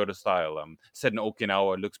classic Toyota style. Set in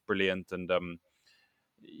Okinawa, looks brilliant, and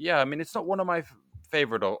yeah, I mean, it's not one of my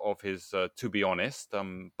favorite of his, to be honest.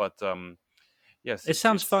 But yes, It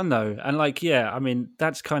sounds fun though, and I mean,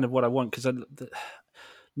 that's kind of what I want because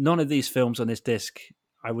none of these films on this disc,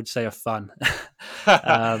 I would say, are fun.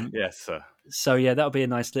 Yes, sir. So yeah, that'll be a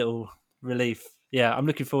nice little relief. Yeah, I'm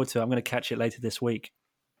looking forward to it. I'm going to catch it later this week.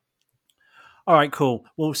 All right, cool.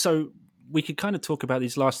 Well, so we could kind of talk about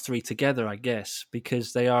these last three together, I guess,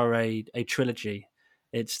 because they are a trilogy.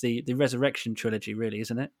 It's the Resurrection trilogy, really,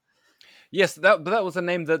 isn't it? Yes, that was a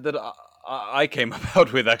name that I came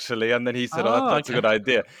about with, actually, and then he said, "Oh, that's okay. a good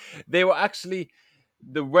idea." They were actually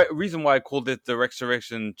the reason why I called it the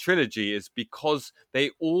Resurrection trilogy is because they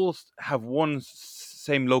all have one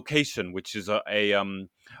same location, which is a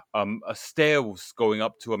stairs going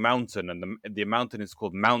up to a mountain, and the mountain is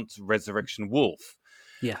called Mount Resurrection Wolf.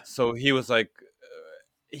 Yeah. So he was like,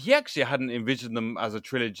 he actually hadn't envisioned them as a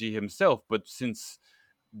trilogy himself, but since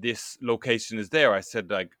this location is there, I said,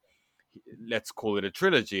 like, let's call it a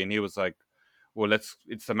trilogy, and he was like, well, it's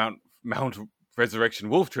the Mount Resurrection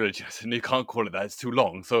Wolf trilogy. I said, no, you can't call it that; it's too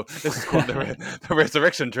long. So let's just call it the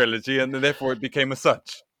Resurrection trilogy, and then therefore it became as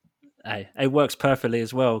such. Hey, it works perfectly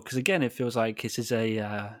as well because again, it feels like this is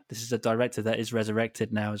a director that is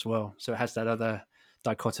resurrected now as well. So it has that other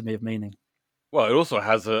dichotomy of meaning. Well, it also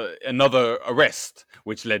has another arrest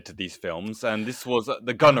which led to these films, and this was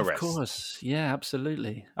the gun Of arrest. course, yeah,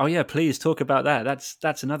 absolutely. Oh yeah, please talk about that.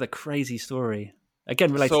 That's another crazy story.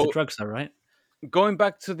 Again, related to So drugs, though, right? going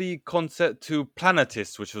back to the concept to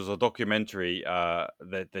Planetis, which was a documentary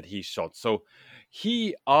that he shot. So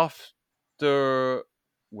he after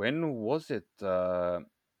when was it?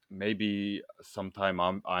 Maybe sometime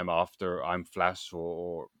I'm after I'm Flash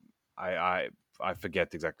or I I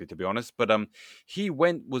forget exactly, to be honest. But he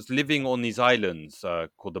was living on these islands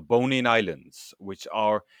called the Bonin Islands, which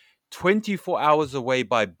are 24 hours away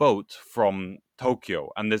by boat from Tokyo,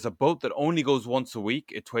 and there's a boat that only goes once a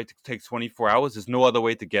week. It takes 24 hours. There's no other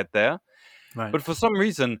way to get there. Right. But for some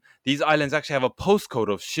reason, these islands actually have a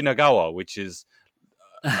postcode of Shinagawa, which is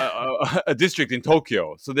a district in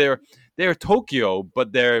Tokyo. So they're Tokyo,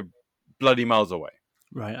 but they're bloody miles away.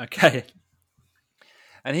 Right. Okay.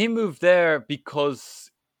 And he moved there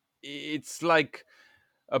because it's like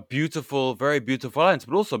a beautiful, very beautiful island,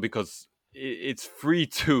 but also because it's free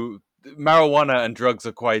to marijuana and drugs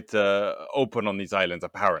are quite open on these islands,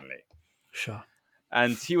 apparently. Sure.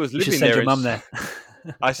 And he was You should living send there. your mum there.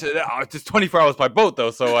 I said, it's just 24 hours by boat, though.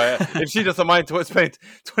 So if she doesn't mind to spend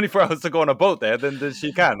 24 hours to go on a boat there, then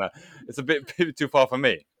she can. It's a bit too far for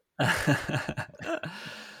me.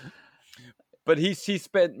 But he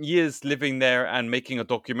spent years living there and making a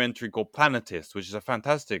documentary called Planetis, which is a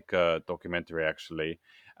fantastic documentary, actually.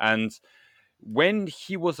 And when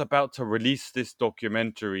he was about to release this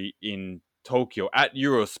documentary in Tokyo at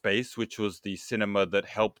Eurospace, which was the cinema that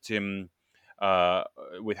helped him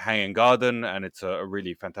with Hanging Garden, and it's a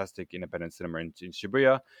really fantastic independent cinema in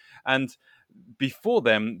Shibuya. And before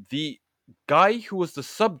them, the guy who was the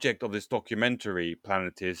subject of this documentary,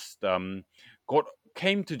 Planetist,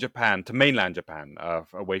 came to Japan, to mainland Japan,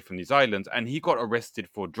 away from these islands, and he got arrested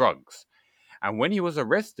for drugs. And when he was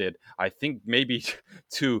arrested, I think maybe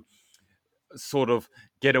to sort of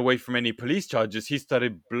get away from any police charges, he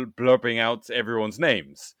started blurbing out everyone's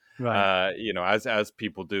names. Right. As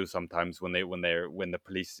people do sometimes when the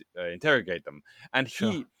police interrogate them. And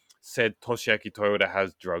Sure. he said Toshiaki Toyoda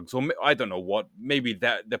has drugs, or I don't know what. Maybe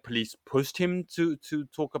that the police pushed him to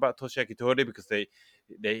talk about Toshiaki Toyoda because he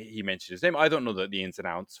mentioned his name. I don't know the ins and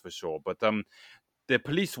outs for sure, but the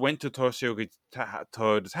police went to Toshiaki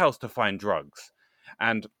Toyoda's house to find drugs,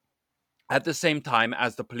 and at the same time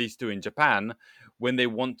as the police do in Japan, when they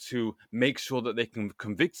want to make sure that they can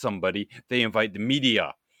convict somebody, they invite the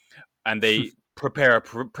media and they prepare a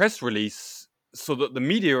press release so that the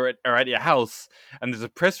media are at your house and there's a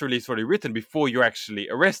press release already written before you're actually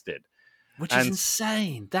arrested. Which is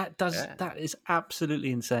insane. That is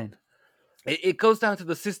absolutely insane. It goes down to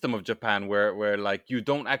the system of Japan where like you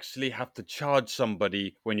don't actually have to charge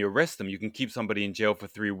somebody when you arrest them. You can keep somebody in jail for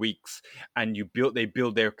 3 weeks and they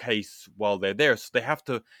build their case while they're there. So they have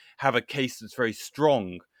to have a case that's very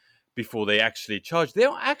strong before they actually charge. They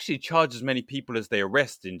don't actually charge as many people as they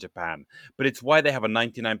arrest in Japan, but it's why they have a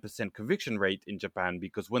 99% conviction rate in Japan,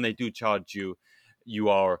 because when they do charge you,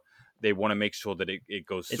 they want to make sure that it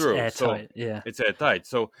goes through. It's airtight, yeah. It's airtight.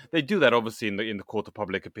 So they do that obviously in the court of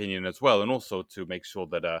public opinion as well, and also to make sure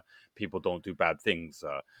that people don't do bad things.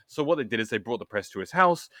 So what they did is they brought the press to his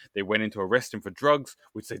house. They went in to arrest him for drugs,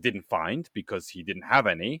 which they didn't find because he didn't have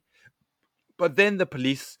any. But then the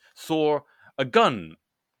police saw a gun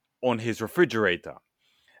on his refrigerator,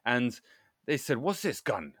 and they said, "What's this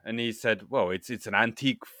gun?" And he said, "Well, it's an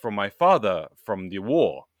antique from my father from the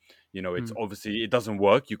war. It's obviously it doesn't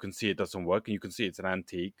work. You can see it doesn't work, and you can see it's an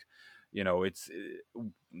antique. This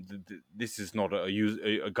is not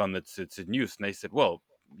a gun that's in use." And they said, "Well,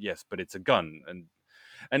 yes, but it's a gun."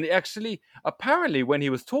 And actually, apparently, when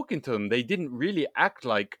he was talking to them, they didn't really act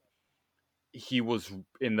like he was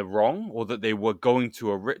in the wrong or that they were going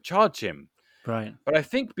to charge him. Right. But I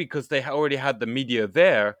think because they already had the media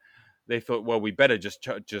there, they thought, well, we better just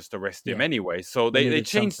arrest him anyway. So they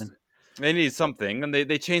changed. Something. They needed something, and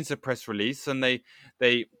they changed the press release, and they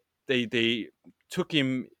took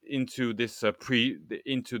him into this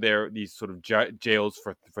into these sort of jails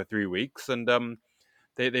for 3 weeks, and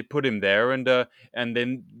they put him there, and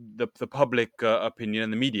then the public opinion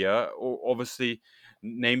and the media obviously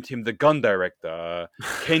named him the gun director.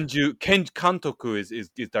 Ken Kantoku is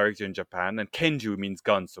director in Japan, and Kenju means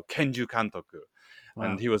gun, so Kenju Kantoku. Wow.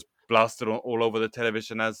 And he was blasted all over the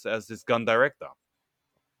television as this gun director.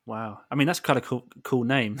 Wow. I mean, that's kind of cool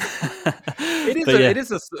name. It is But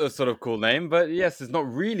yeah, a sort of cool name, but yes, it's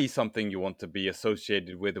not really something you want to be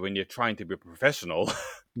associated with when you're trying to be a professional.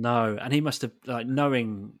 no. And he must have, like,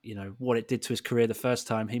 knowing, what it did to his career the first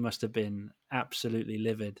time, he must have been absolutely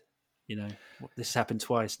livid. This has happened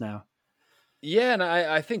twice now. Yeah, and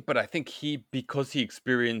I think he, because he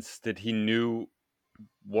experienced it, he knew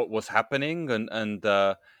what was happening, and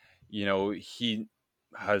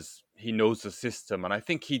he knows the system, and I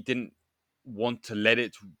think he didn't want to let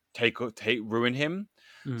it take ruin him.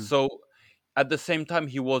 Mm. So at the same time,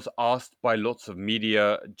 he was asked by lots of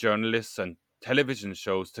media journalists and television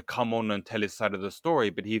shows to come on and tell his side of the story,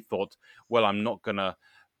 but he thought, well, I'm not gonna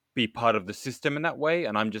be part of the system in that way,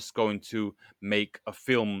 and I'm just going to make a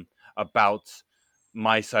film about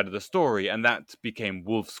my side of the story, and that became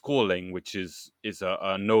Wolf's Calling, which is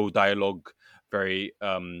a no dialogue, very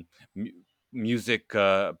mu- music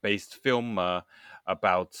based film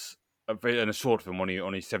about in a short film,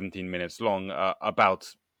 only 17 minutes long,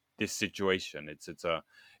 about this situation. It's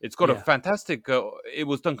got a Yeah. fantastic. It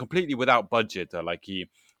was done completely without budget,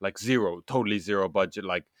 totally zero budget.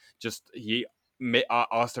 Like just he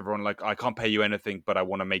asked everyone, like, I can't pay you anything, but I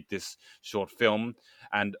want to make this short film.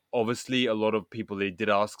 And obviously a lot of people they did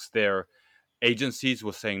ask, their agencies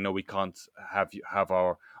were saying, no, we can't have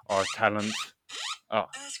our talent. Oh,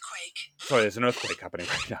 Earthquake. sorry, there's an earthquake happening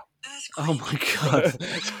right now. Oh my God.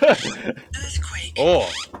 Earthquake. Oh,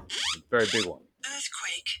 very big one.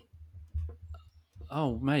 Earthquake.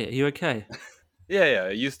 Oh, mate, are you okay? Yeah,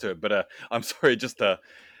 used to it, but I'm sorry, just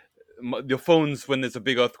your phones, when there's a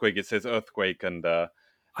big earthquake, it says earthquake, and I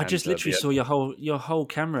just literally the saw your whole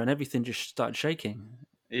camera and everything just started shaking.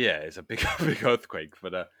 yeah, it's a big big earthquake,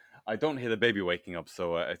 but I don't hear the baby waking up,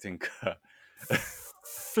 so I think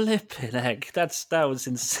Flipping heck, that was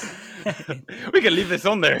insane. we can leave this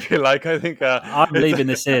on there if you like. I think I'm leaving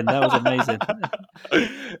this in. That was amazing.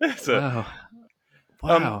 Wow.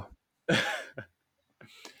 Wow.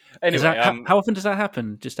 Anyway, how often does that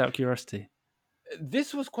happen? Just out of curiosity.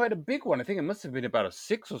 this was quite a big one. I think it must have been about a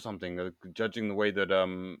 6 or something, judging the way that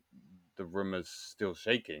the room is still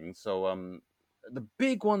shaking. So the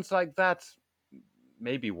big ones like that,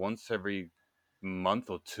 maybe once every month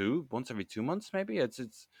or two, once every 2 months, maybe.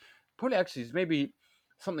 It's probably actually it's maybe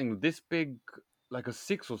something this big, like a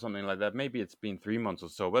 6 or something like that. Maybe it's been 3 months or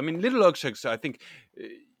so. But I mean, little earthquakes, I think.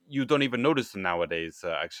 You don't even notice them nowadays,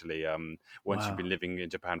 actually, once you've Wow. been living in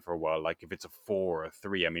Japan for a while. Like if it's a 4 or a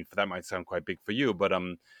 3, I mean, that might sound quite big for you, but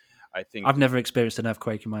I think I've never experienced an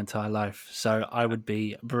earthquake in my entire life, so I would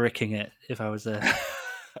be bricking it if I was there.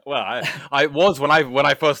 well, I was when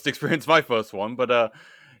I first experienced my first one, but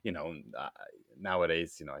you know,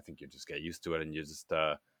 nowadays, I think you just get used to it, and you just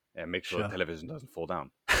make sure the Sure. television doesn't fall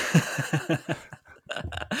down.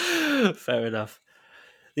 Fair enough.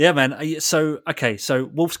 Yeah, man. So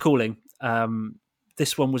Wolf's Calling.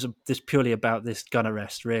 This one was this purely about this gun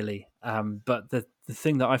arrest, really. But the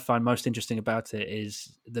thing that I find most interesting about it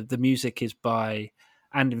is the music is by,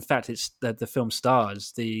 and in fact, it's the film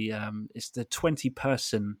stars it's the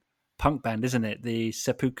 20-person punk band, isn't it? The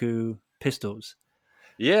Seppuku Pistols.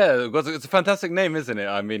 Yeah, it's a fantastic name, isn't it?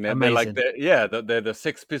 I mean, they're like Amazing. they're the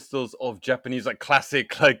Sex Pistols of Japanese, like classic,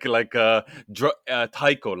 taiko, like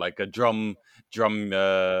a drum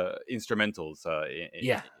instrumentals.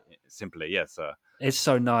 Yeah, Simply, yes. it's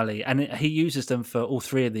so gnarly, and he uses them for all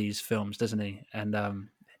three of these films, doesn't he? And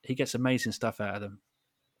he gets amazing stuff out of them.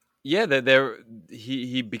 Yeah,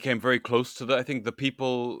 he became very close to I think the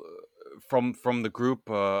people from the group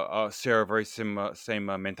share a very same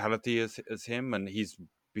mentality as him, and he's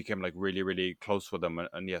became like really really close with them,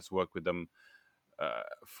 and yes, worked with them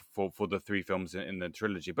for the three films in the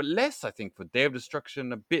trilogy, but less I think for Day of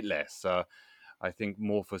Destruction, a bit less. I think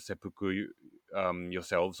more for Seppuku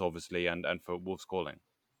yourselves, obviously, and for Wolf's Calling.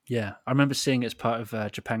 Yeah, I remember seeing it as part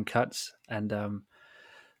of Japan Cuts, and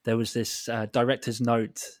there was this director's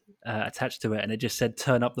note attached to it, and it just said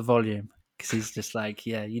 "turn up the volume" because he's just like,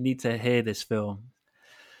 "Yeah, you need to hear this film."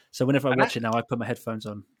 So whenever I And watch it now, I put my headphones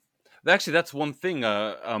on. actually, that's one thing.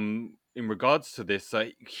 In regards to this,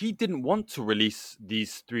 he didn't want to release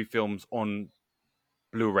these three films on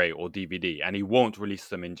Blu-ray or DVD, and he won't release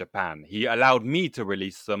them in Japan. He allowed me to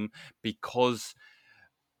release them because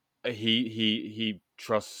he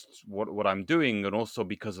trusts what I'm doing, and also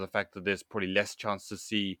because of the fact that there's probably less chance to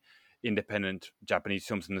see independent Japanese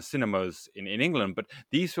films in the cinemas in England. But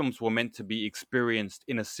these films were meant to be experienced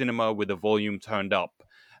in a cinema with the volume turned up,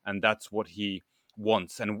 and that's what he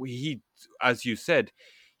wants. And he, as you said,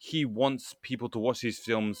 he wants people to watch these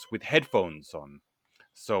films with headphones on,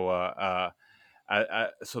 so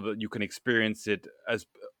so that you can experience it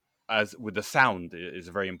as with the sound is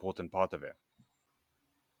a very important part of it.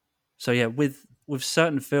 So yeah, with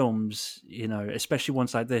certain films, especially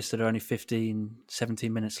ones like this that are only 15,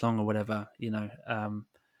 17 minutes long or whatever,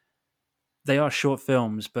 they are short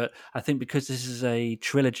films, but I think because this is a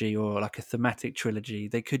trilogy or like a thematic trilogy,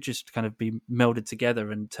 they could just kind of be melded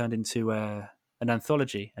together and turned into an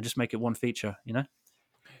anthology and just make it one feature,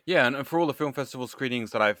 Yeah, and for all the film festival screenings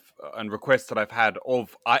that I've and requests that I've had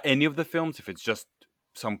of any of the films, if it's just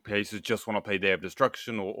some places just want to play Day of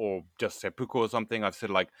Destruction or just Seppuku or something, I've said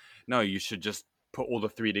like, no, you should just put all the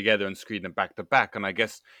three together and screen them back to back. And I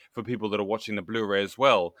guess for people that are watching the Blu-ray as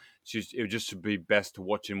well, it just should be best to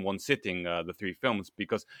watch in one sitting the three films,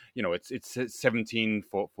 because it's 17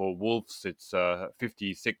 for Wolves, it's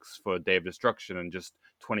 56 for Day of Destruction, and just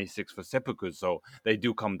 26 for Seppuku. So they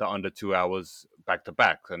do come to under 2 hours back to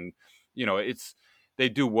back, and they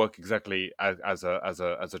do work exactly as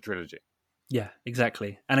a trilogy. Yeah,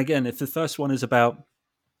 exactly. And again, if the first one is about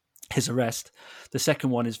his arrest, the second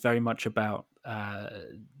one is very much about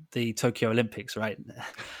the Tokyo Olympics, right?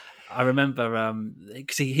 I remember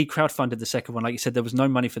because he crowdfunded the second one. Like you said, there was no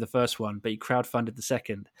money for the first one, but he crowdfunded the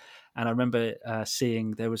second. And I remember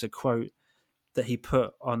seeing there was a quote that he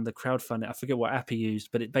put on the crowdfunding. I forget what app he used,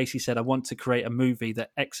 but it basically said, "I want to create a movie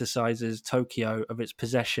that exorcises Tokyo of its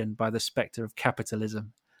possession by the specter of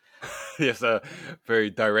capitalism." Yes, a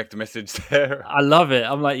very direct message there. I love it.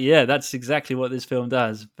 I'm like, yeah, that's exactly what this film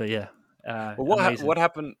does. But yeah, But amazing. what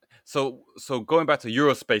happened? So going back to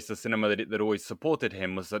Eurospace, the cinema that always supported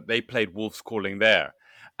him, was that they played Wolf's Calling there,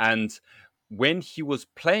 and when he was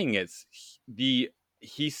playing it, he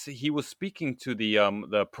was speaking to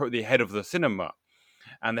the head of the cinema,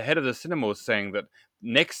 and the head of the cinema was saying that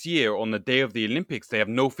next year on the day of the Olympics, they have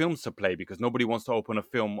no films to play because nobody wants to open a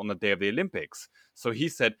film on the day of the Olympics. So he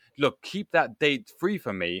said, look, keep that date free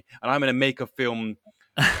for me, and I'm going to make a film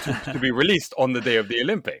to be released on the day of the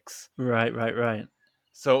Olympics. Right.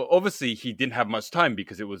 So obviously he didn't have much time,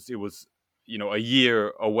 because it was a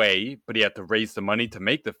year away, but he had to raise the money to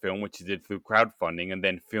make the film, which he did through crowdfunding, and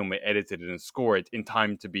then film it, edit it, and score it in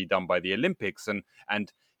time to be done by the Olympics. And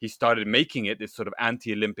he started making it this sort of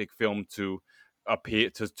anti-Olympic film to appear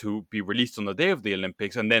to be released on the day of the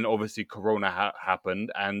Olympics. And then obviously Corona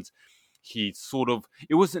happened, and he sort of,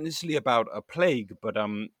 it was initially about a plague, but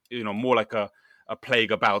more like a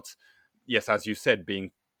plague about, yes, as you said,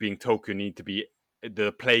 being Tokyo, need to be,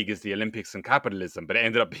 the plague is the Olympics and capitalism, but it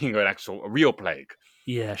ended up being a real plague.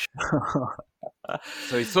 Yeah.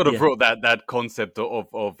 So he sort of brought that concept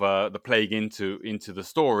of the plague into the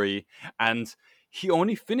story, and he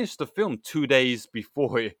only finished the film 2 days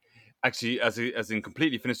before it, actually, as in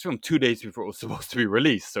completely finished film 2 days before it was supposed to be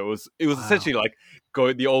released. So it was essentially like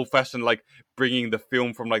going the old fashioned, like bringing the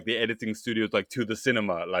film from like the editing studios like to the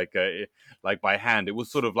cinema, like by hand. It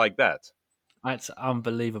was sort of like that. That's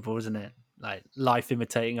unbelievable, isn't it? Like life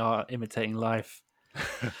imitating art, imitating life.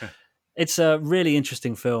 It's a really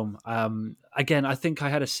interesting film. Again, I think I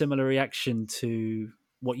had a similar reaction to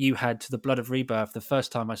what you had to The Blood of Rebirth the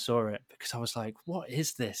first time I saw it, because I was like, what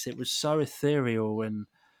is this? It was so ethereal, and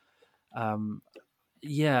I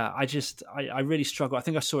really struggle. I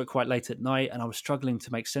think I saw it quite late at night, and I was struggling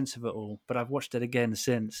to make sense of it all, but I've watched it again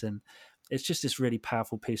since, and it's just this really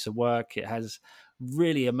powerful piece of work. It has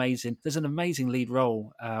really amazing, there's an amazing lead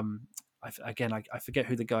role. I forget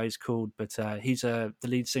who the guy is called, but he's the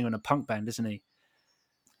lead singer in a punk band, isn't he?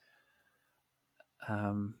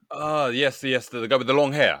 Yes, the guy with the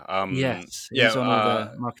long hair. Yes, he's on all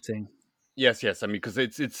the marketing. Yes. I mean, because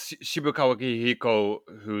it's Shibukawa Hiko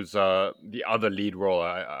who's the other lead role.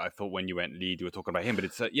 I thought when you went lead, you were talking about him, but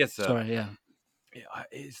it's yes. Sorry, yeah.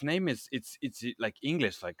 His name is it's like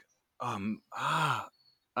English, like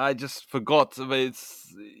I just forgot. But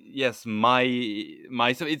it's so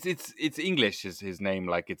it's English is his name.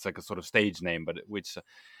 Like it's like a sort of stage name, but which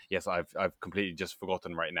yes, I've completely just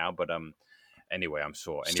forgotten right now. But anyway, I'm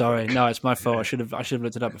sure. Anyway. Sorry, no, it's my fault. I should have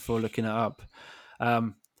looked it up before looking it up.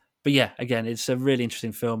 But yeah, again, it's a really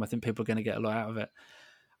interesting film. I think people are going to get a lot out of it.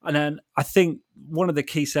 And then I think one of the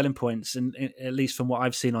key selling points, and at least from what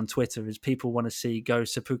I've seen on Twitter, is people want to see Go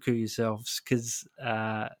Seppuku yourselves, because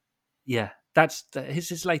that's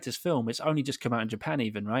his latest film. It's only just come out in Japan,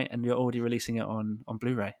 even, right? And you're already releasing it on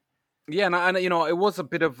Blu-ray. Yeah, and it was a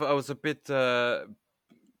bit.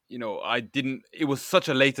 It was such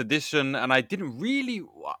a late edition, and I didn't really,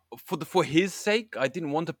 for his sake, I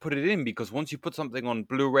didn't want to put it in, because once you put something on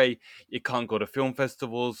Blu-ray, it can't go to film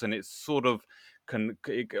festivals, and it's sort of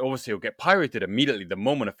obviously it'll get pirated immediately the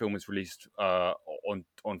moment a film is released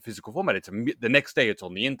on physical format. The next day it's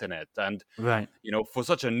on the internet, and Right. for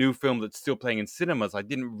such a new film that's still playing in cinemas, I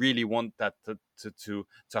didn't really want that to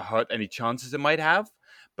hurt any chances it might have.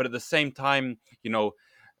 But at the same time,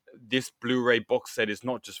 this Blu-ray box set is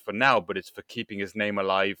not just for now, but it's for keeping his name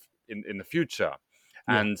alive in the future.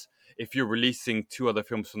 Yeah. And if you're releasing 2 other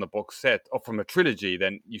films from the box set or from a trilogy,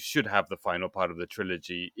 then you should have the final part of the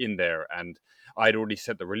trilogy in there. And I'd already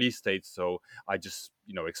set the release date, so I just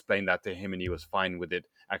explained that to him, and he was fine with it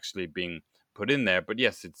actually being put in there. But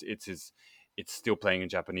yes, it's still playing in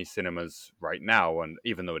Japanese cinemas right now, and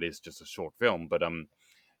even though it is just a short film, but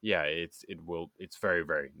yeah, it's very,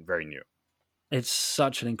 very, very new. It's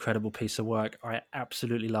such an incredible piece of work. I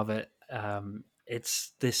absolutely love it.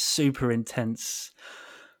 It's this super intense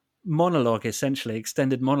monologue, essentially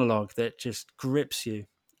extended monologue that just grips you.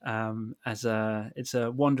 It's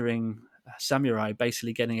a wandering samurai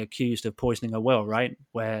basically getting accused of poisoning a well, right?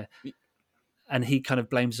 And he kind of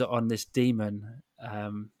blames it on this demon,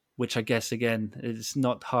 which I guess again it's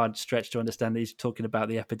not hard stretch to understand that he's talking about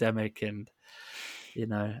the epidemic and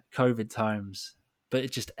COVID times. But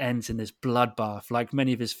it just ends in this bloodbath, like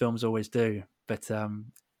many of his films always do. But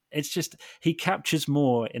it's just, he captures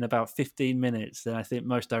more in about 15 minutes than I think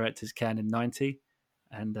most directors can in 90.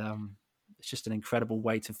 And it's just an incredible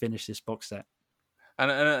way to finish this box set.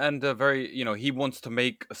 And very, he wants to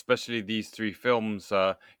make, especially these 3 films,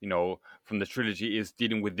 from the trilogy, is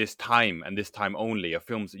dealing with this time and this time only, of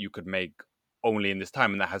films that you could make only in this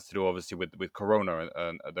time. And that has to do obviously with Corona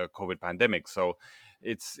and the COVID pandemic. So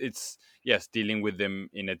it's yes, dealing with them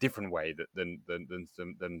in a different way than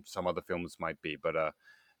some other films might be. But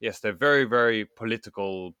yes, they're very, very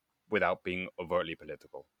political without being overtly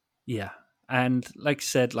political. Yeah. And like I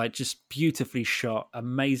said, just beautifully shot,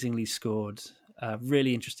 amazingly scored,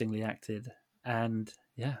 really interestingly acted, and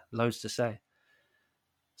yeah, loads to say.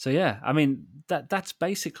 So yeah, I mean that's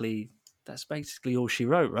basically all she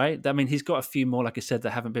wrote, right? I mean, he's got a few more, like I said, that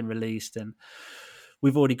haven't been released, and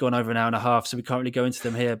we've already gone over an hour and a half, so we can't really go into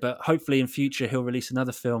them here. But hopefully in future he'll release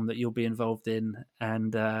another film that you'll be involved in,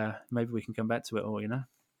 and maybe we can come back to it all,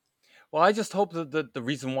 Well, I just hope that the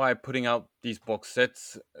reason why I'm putting out these box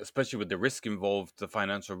sets, especially with the risk involved, the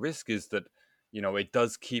financial risk, is that, it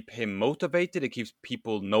does keep him motivated. It keeps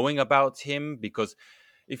people knowing about him, because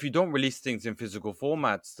if you don't release things in physical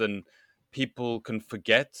formats, then people can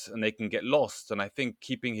forget and they can get lost. And I think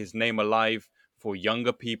keeping his name alive for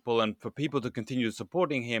younger people and for people to continue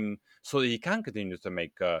supporting him so that he can continue to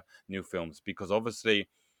make new films, because obviously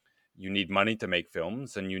you need money to make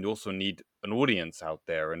films, and you also need an audience out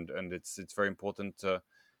there, and it's very important to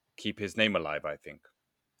keep his name alive, I think.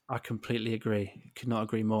 I completely agree. Could not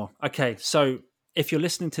agree more. Okay, so if you're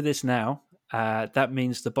listening to this now, that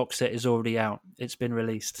means the box set is already out. It's been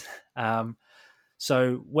released.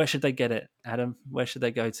 So where should they get it, Adam? Where should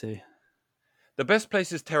they go to? The best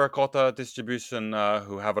place is Terracotta Distribution,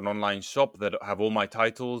 who have an online shop that have all my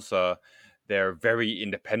titles. They're very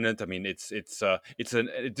independent. I mean, it's a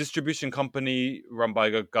distribution company run by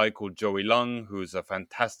a guy called Joey Lung, who's a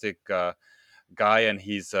fantastic guy, and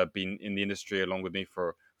he's been in the industry along with me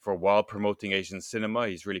for a while, promoting Asian cinema.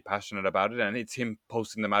 He's really passionate about it, and it's him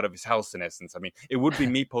posting them out of his house, in essence. I mean, it would be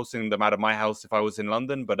me posting them out of my house if I was in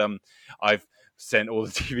London, but I've sent all the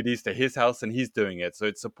DVDs to his house, and he's doing it. So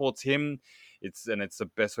it supports him. It's the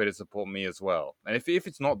best way to support me as well. And if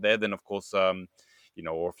it's not there, then of course, or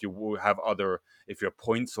if you have if you have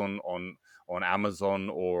points on Amazon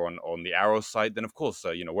or on the Arrow site, then of course,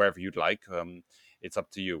 wherever you'd like, it's up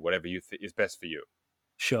to you, whatever you think is best for you.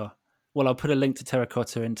 Sure. Well, I'll put a link to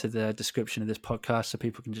Terracotta into the description of this podcast so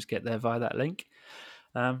people can just get there via that link.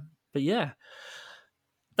 But yeah,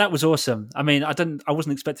 that was awesome. I mean, I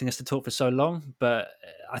wasn't expecting us to talk for so long, but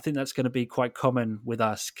I think that's going to be quite common with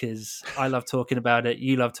us, because I love talking about it.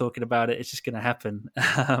 You love talking about it. It's just going to happen.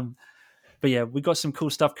 But yeah, we got some cool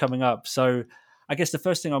stuff coming up. So I guess the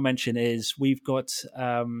first thing I'll mention is we've got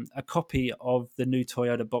a copy of the new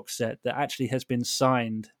Toyota box set that actually has been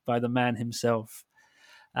signed by the man himself.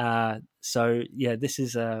 So yeah, this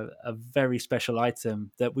is a very special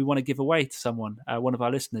item that we want to give away to someone, one of our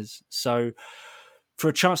listeners. So for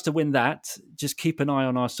a chance to win that, just keep an eye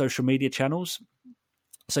on our social media channels.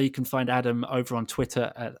 So you can find Adam over on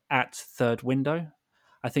Twitter at Third Window.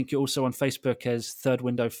 I think you're also on Facebook as Third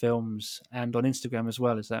Window Films, and on Instagram as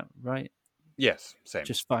well. Is that right? Yes, same.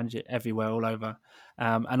 Just find it everywhere, all over.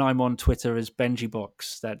 And I'm on Twitter as Benji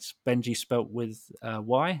Box. That's Benji spelt with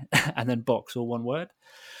Y and then Box, all one word.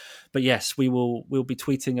 But yes, we'll be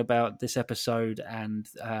tweeting about this episode and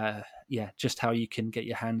just how you can get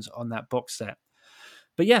your hands on that box set.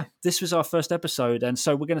 But yeah, this was our first episode. And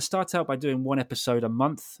so we're going to start out by doing one episode a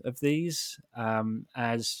month of these.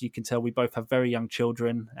 As you can tell, we both have very young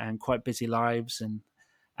children and quite busy lives. And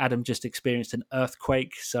Adam just experienced an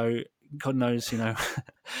earthquake. So God knows, what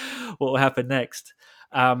will happen next.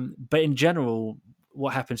 But in general,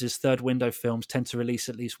 what happens is Third Window Films tend to release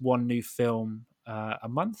at least one new film a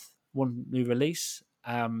month, one new release.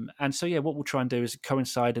 And so, yeah, what we'll try and do is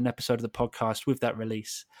coincide an episode of the podcast with that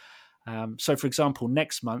release. So, for example,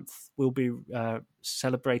 next month, we'll be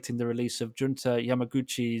celebrating the release of Junta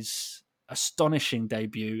Yamaguchi's astonishing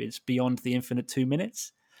debut. It's Beyond the Infinite 2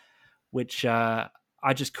 Minutes, which I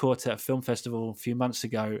just caught at a film festival a few months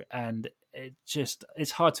ago. And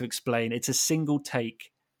it's hard to explain. It's a single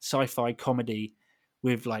take sci-fi comedy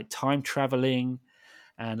with like time traveling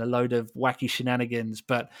and a load of wacky shenanigans.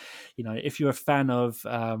 But, if you're a fan of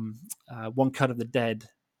One Cut of the Dead,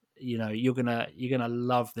 you're gonna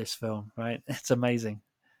love this film, right? It's amazing.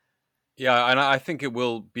 Yeah, and I think it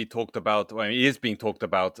will be talked about. It is being talked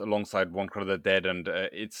about alongside One Cut of the Dead, and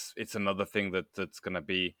it's another thing that's going to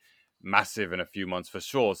be massive in a few months for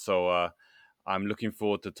sure. So I'm looking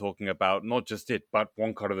forward to talking about not just it, but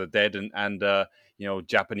One Cut of the Dead and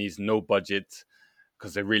Japanese no budget,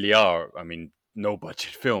 because they really are. I mean, no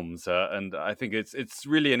budget films, and I think it's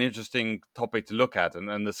really an interesting topic to look at,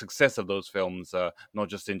 and the success of those films, not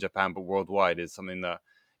just in Japan but worldwide, is something that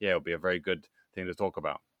it'll be a very good thing to talk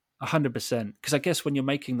about. 100%, because I guess when you're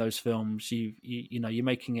making those films, you're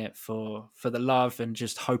making it for the love and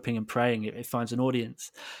just hoping and praying it finds an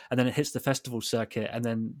audience, and then it hits the festival circuit, and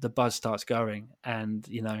then the buzz starts going. And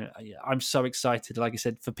I'm so excited, like I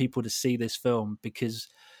said, for people to see this film, because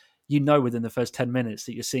within the first 10 minutes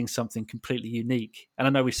that you're seeing something completely unique. And I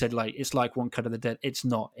know we said it's like One Cut of the Dead. It's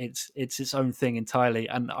not. It's its own thing entirely.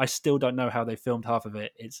 And I still don't know how they filmed half of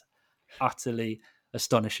it. It's utterly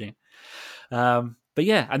astonishing. But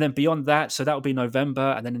yeah, and then beyond that, so that will be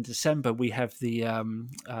November. And then in December, we have the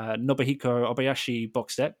Nobuhiko Obayashi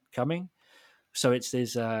box set coming. So it's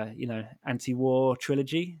this, anti-war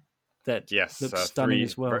trilogy that looks stunning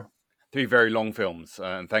as well. Three very long films,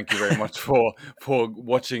 and thank you very much for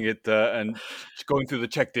watching it and going through the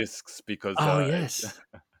check discs, because yes.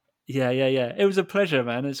 Yeah. It was a pleasure,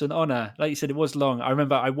 man. It's an honor. Like you said, it was long. I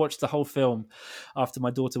remember I watched the whole film after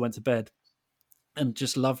my daughter went to bed and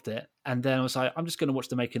just loved it. And then I was like, I'm just going to watch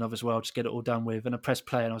the making of as well, just get it all done with. And I pressed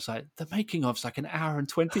play and I was like, the making of's like an hour and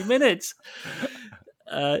 20 minutes.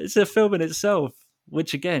 It's a film in itself.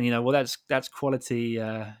 Which again, that's quality.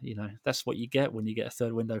 That's what you get when you get a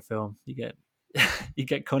Third Window film. You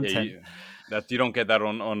get content. You don't get that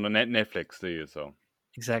on Netflix, do you? So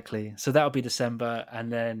exactly. So that'll be December, and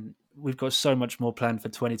then we've got so much more planned for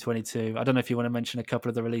 2022. I don't know if you want to mention a couple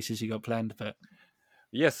of the releases you got planned, but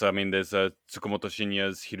yes, I mean there's Tsukamoto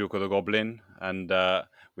Shinya's Hiruko the Goblin, and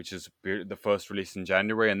which is the first release in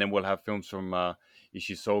January, and then we'll have films from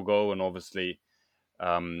Ishisogo, and obviously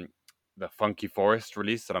the Funky Forest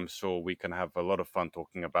release that I'm sure we can have a lot of fun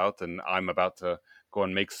talking about. And I'm about to go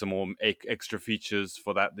and make some more extra features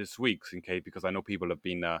for that this week, because I know people have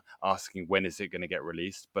been asking when is it going to get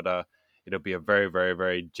released. But it'll be a very, very,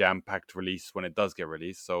 very jam-packed release when it does get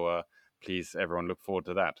released. So please, everyone, look forward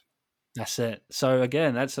to that. That's it. So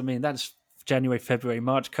again, that's January, February,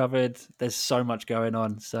 March covered. There's so much going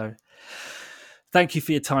on. So thank you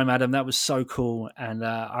for your time, Adam. That was so cool. And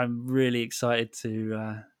I'm really excited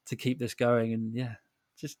to keep this going, and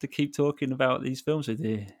just to keep talking about these films with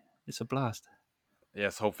you. It's a blast.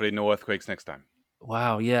 Yes, hopefully no earthquakes next time.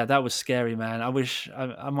 Wow, yeah, that was scary, man. I wish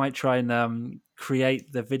I might try and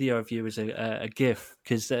create the video of you as a GIF,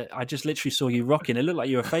 because I just literally saw you rocking. It looked like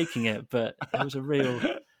you were faking it, but it was a real.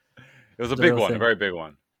 It was a big one, a very big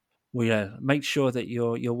one. Well, yeah, make sure that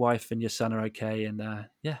your wife and your son are okay, and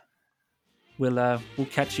we'll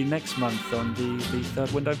catch you next month on the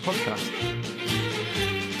Third Window podcast.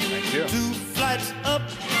 Yeah. 2 flights up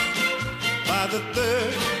by the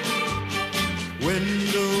third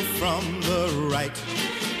window from the right.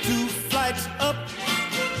 2 flights up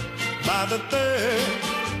by the third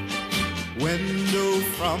window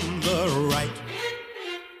from the right.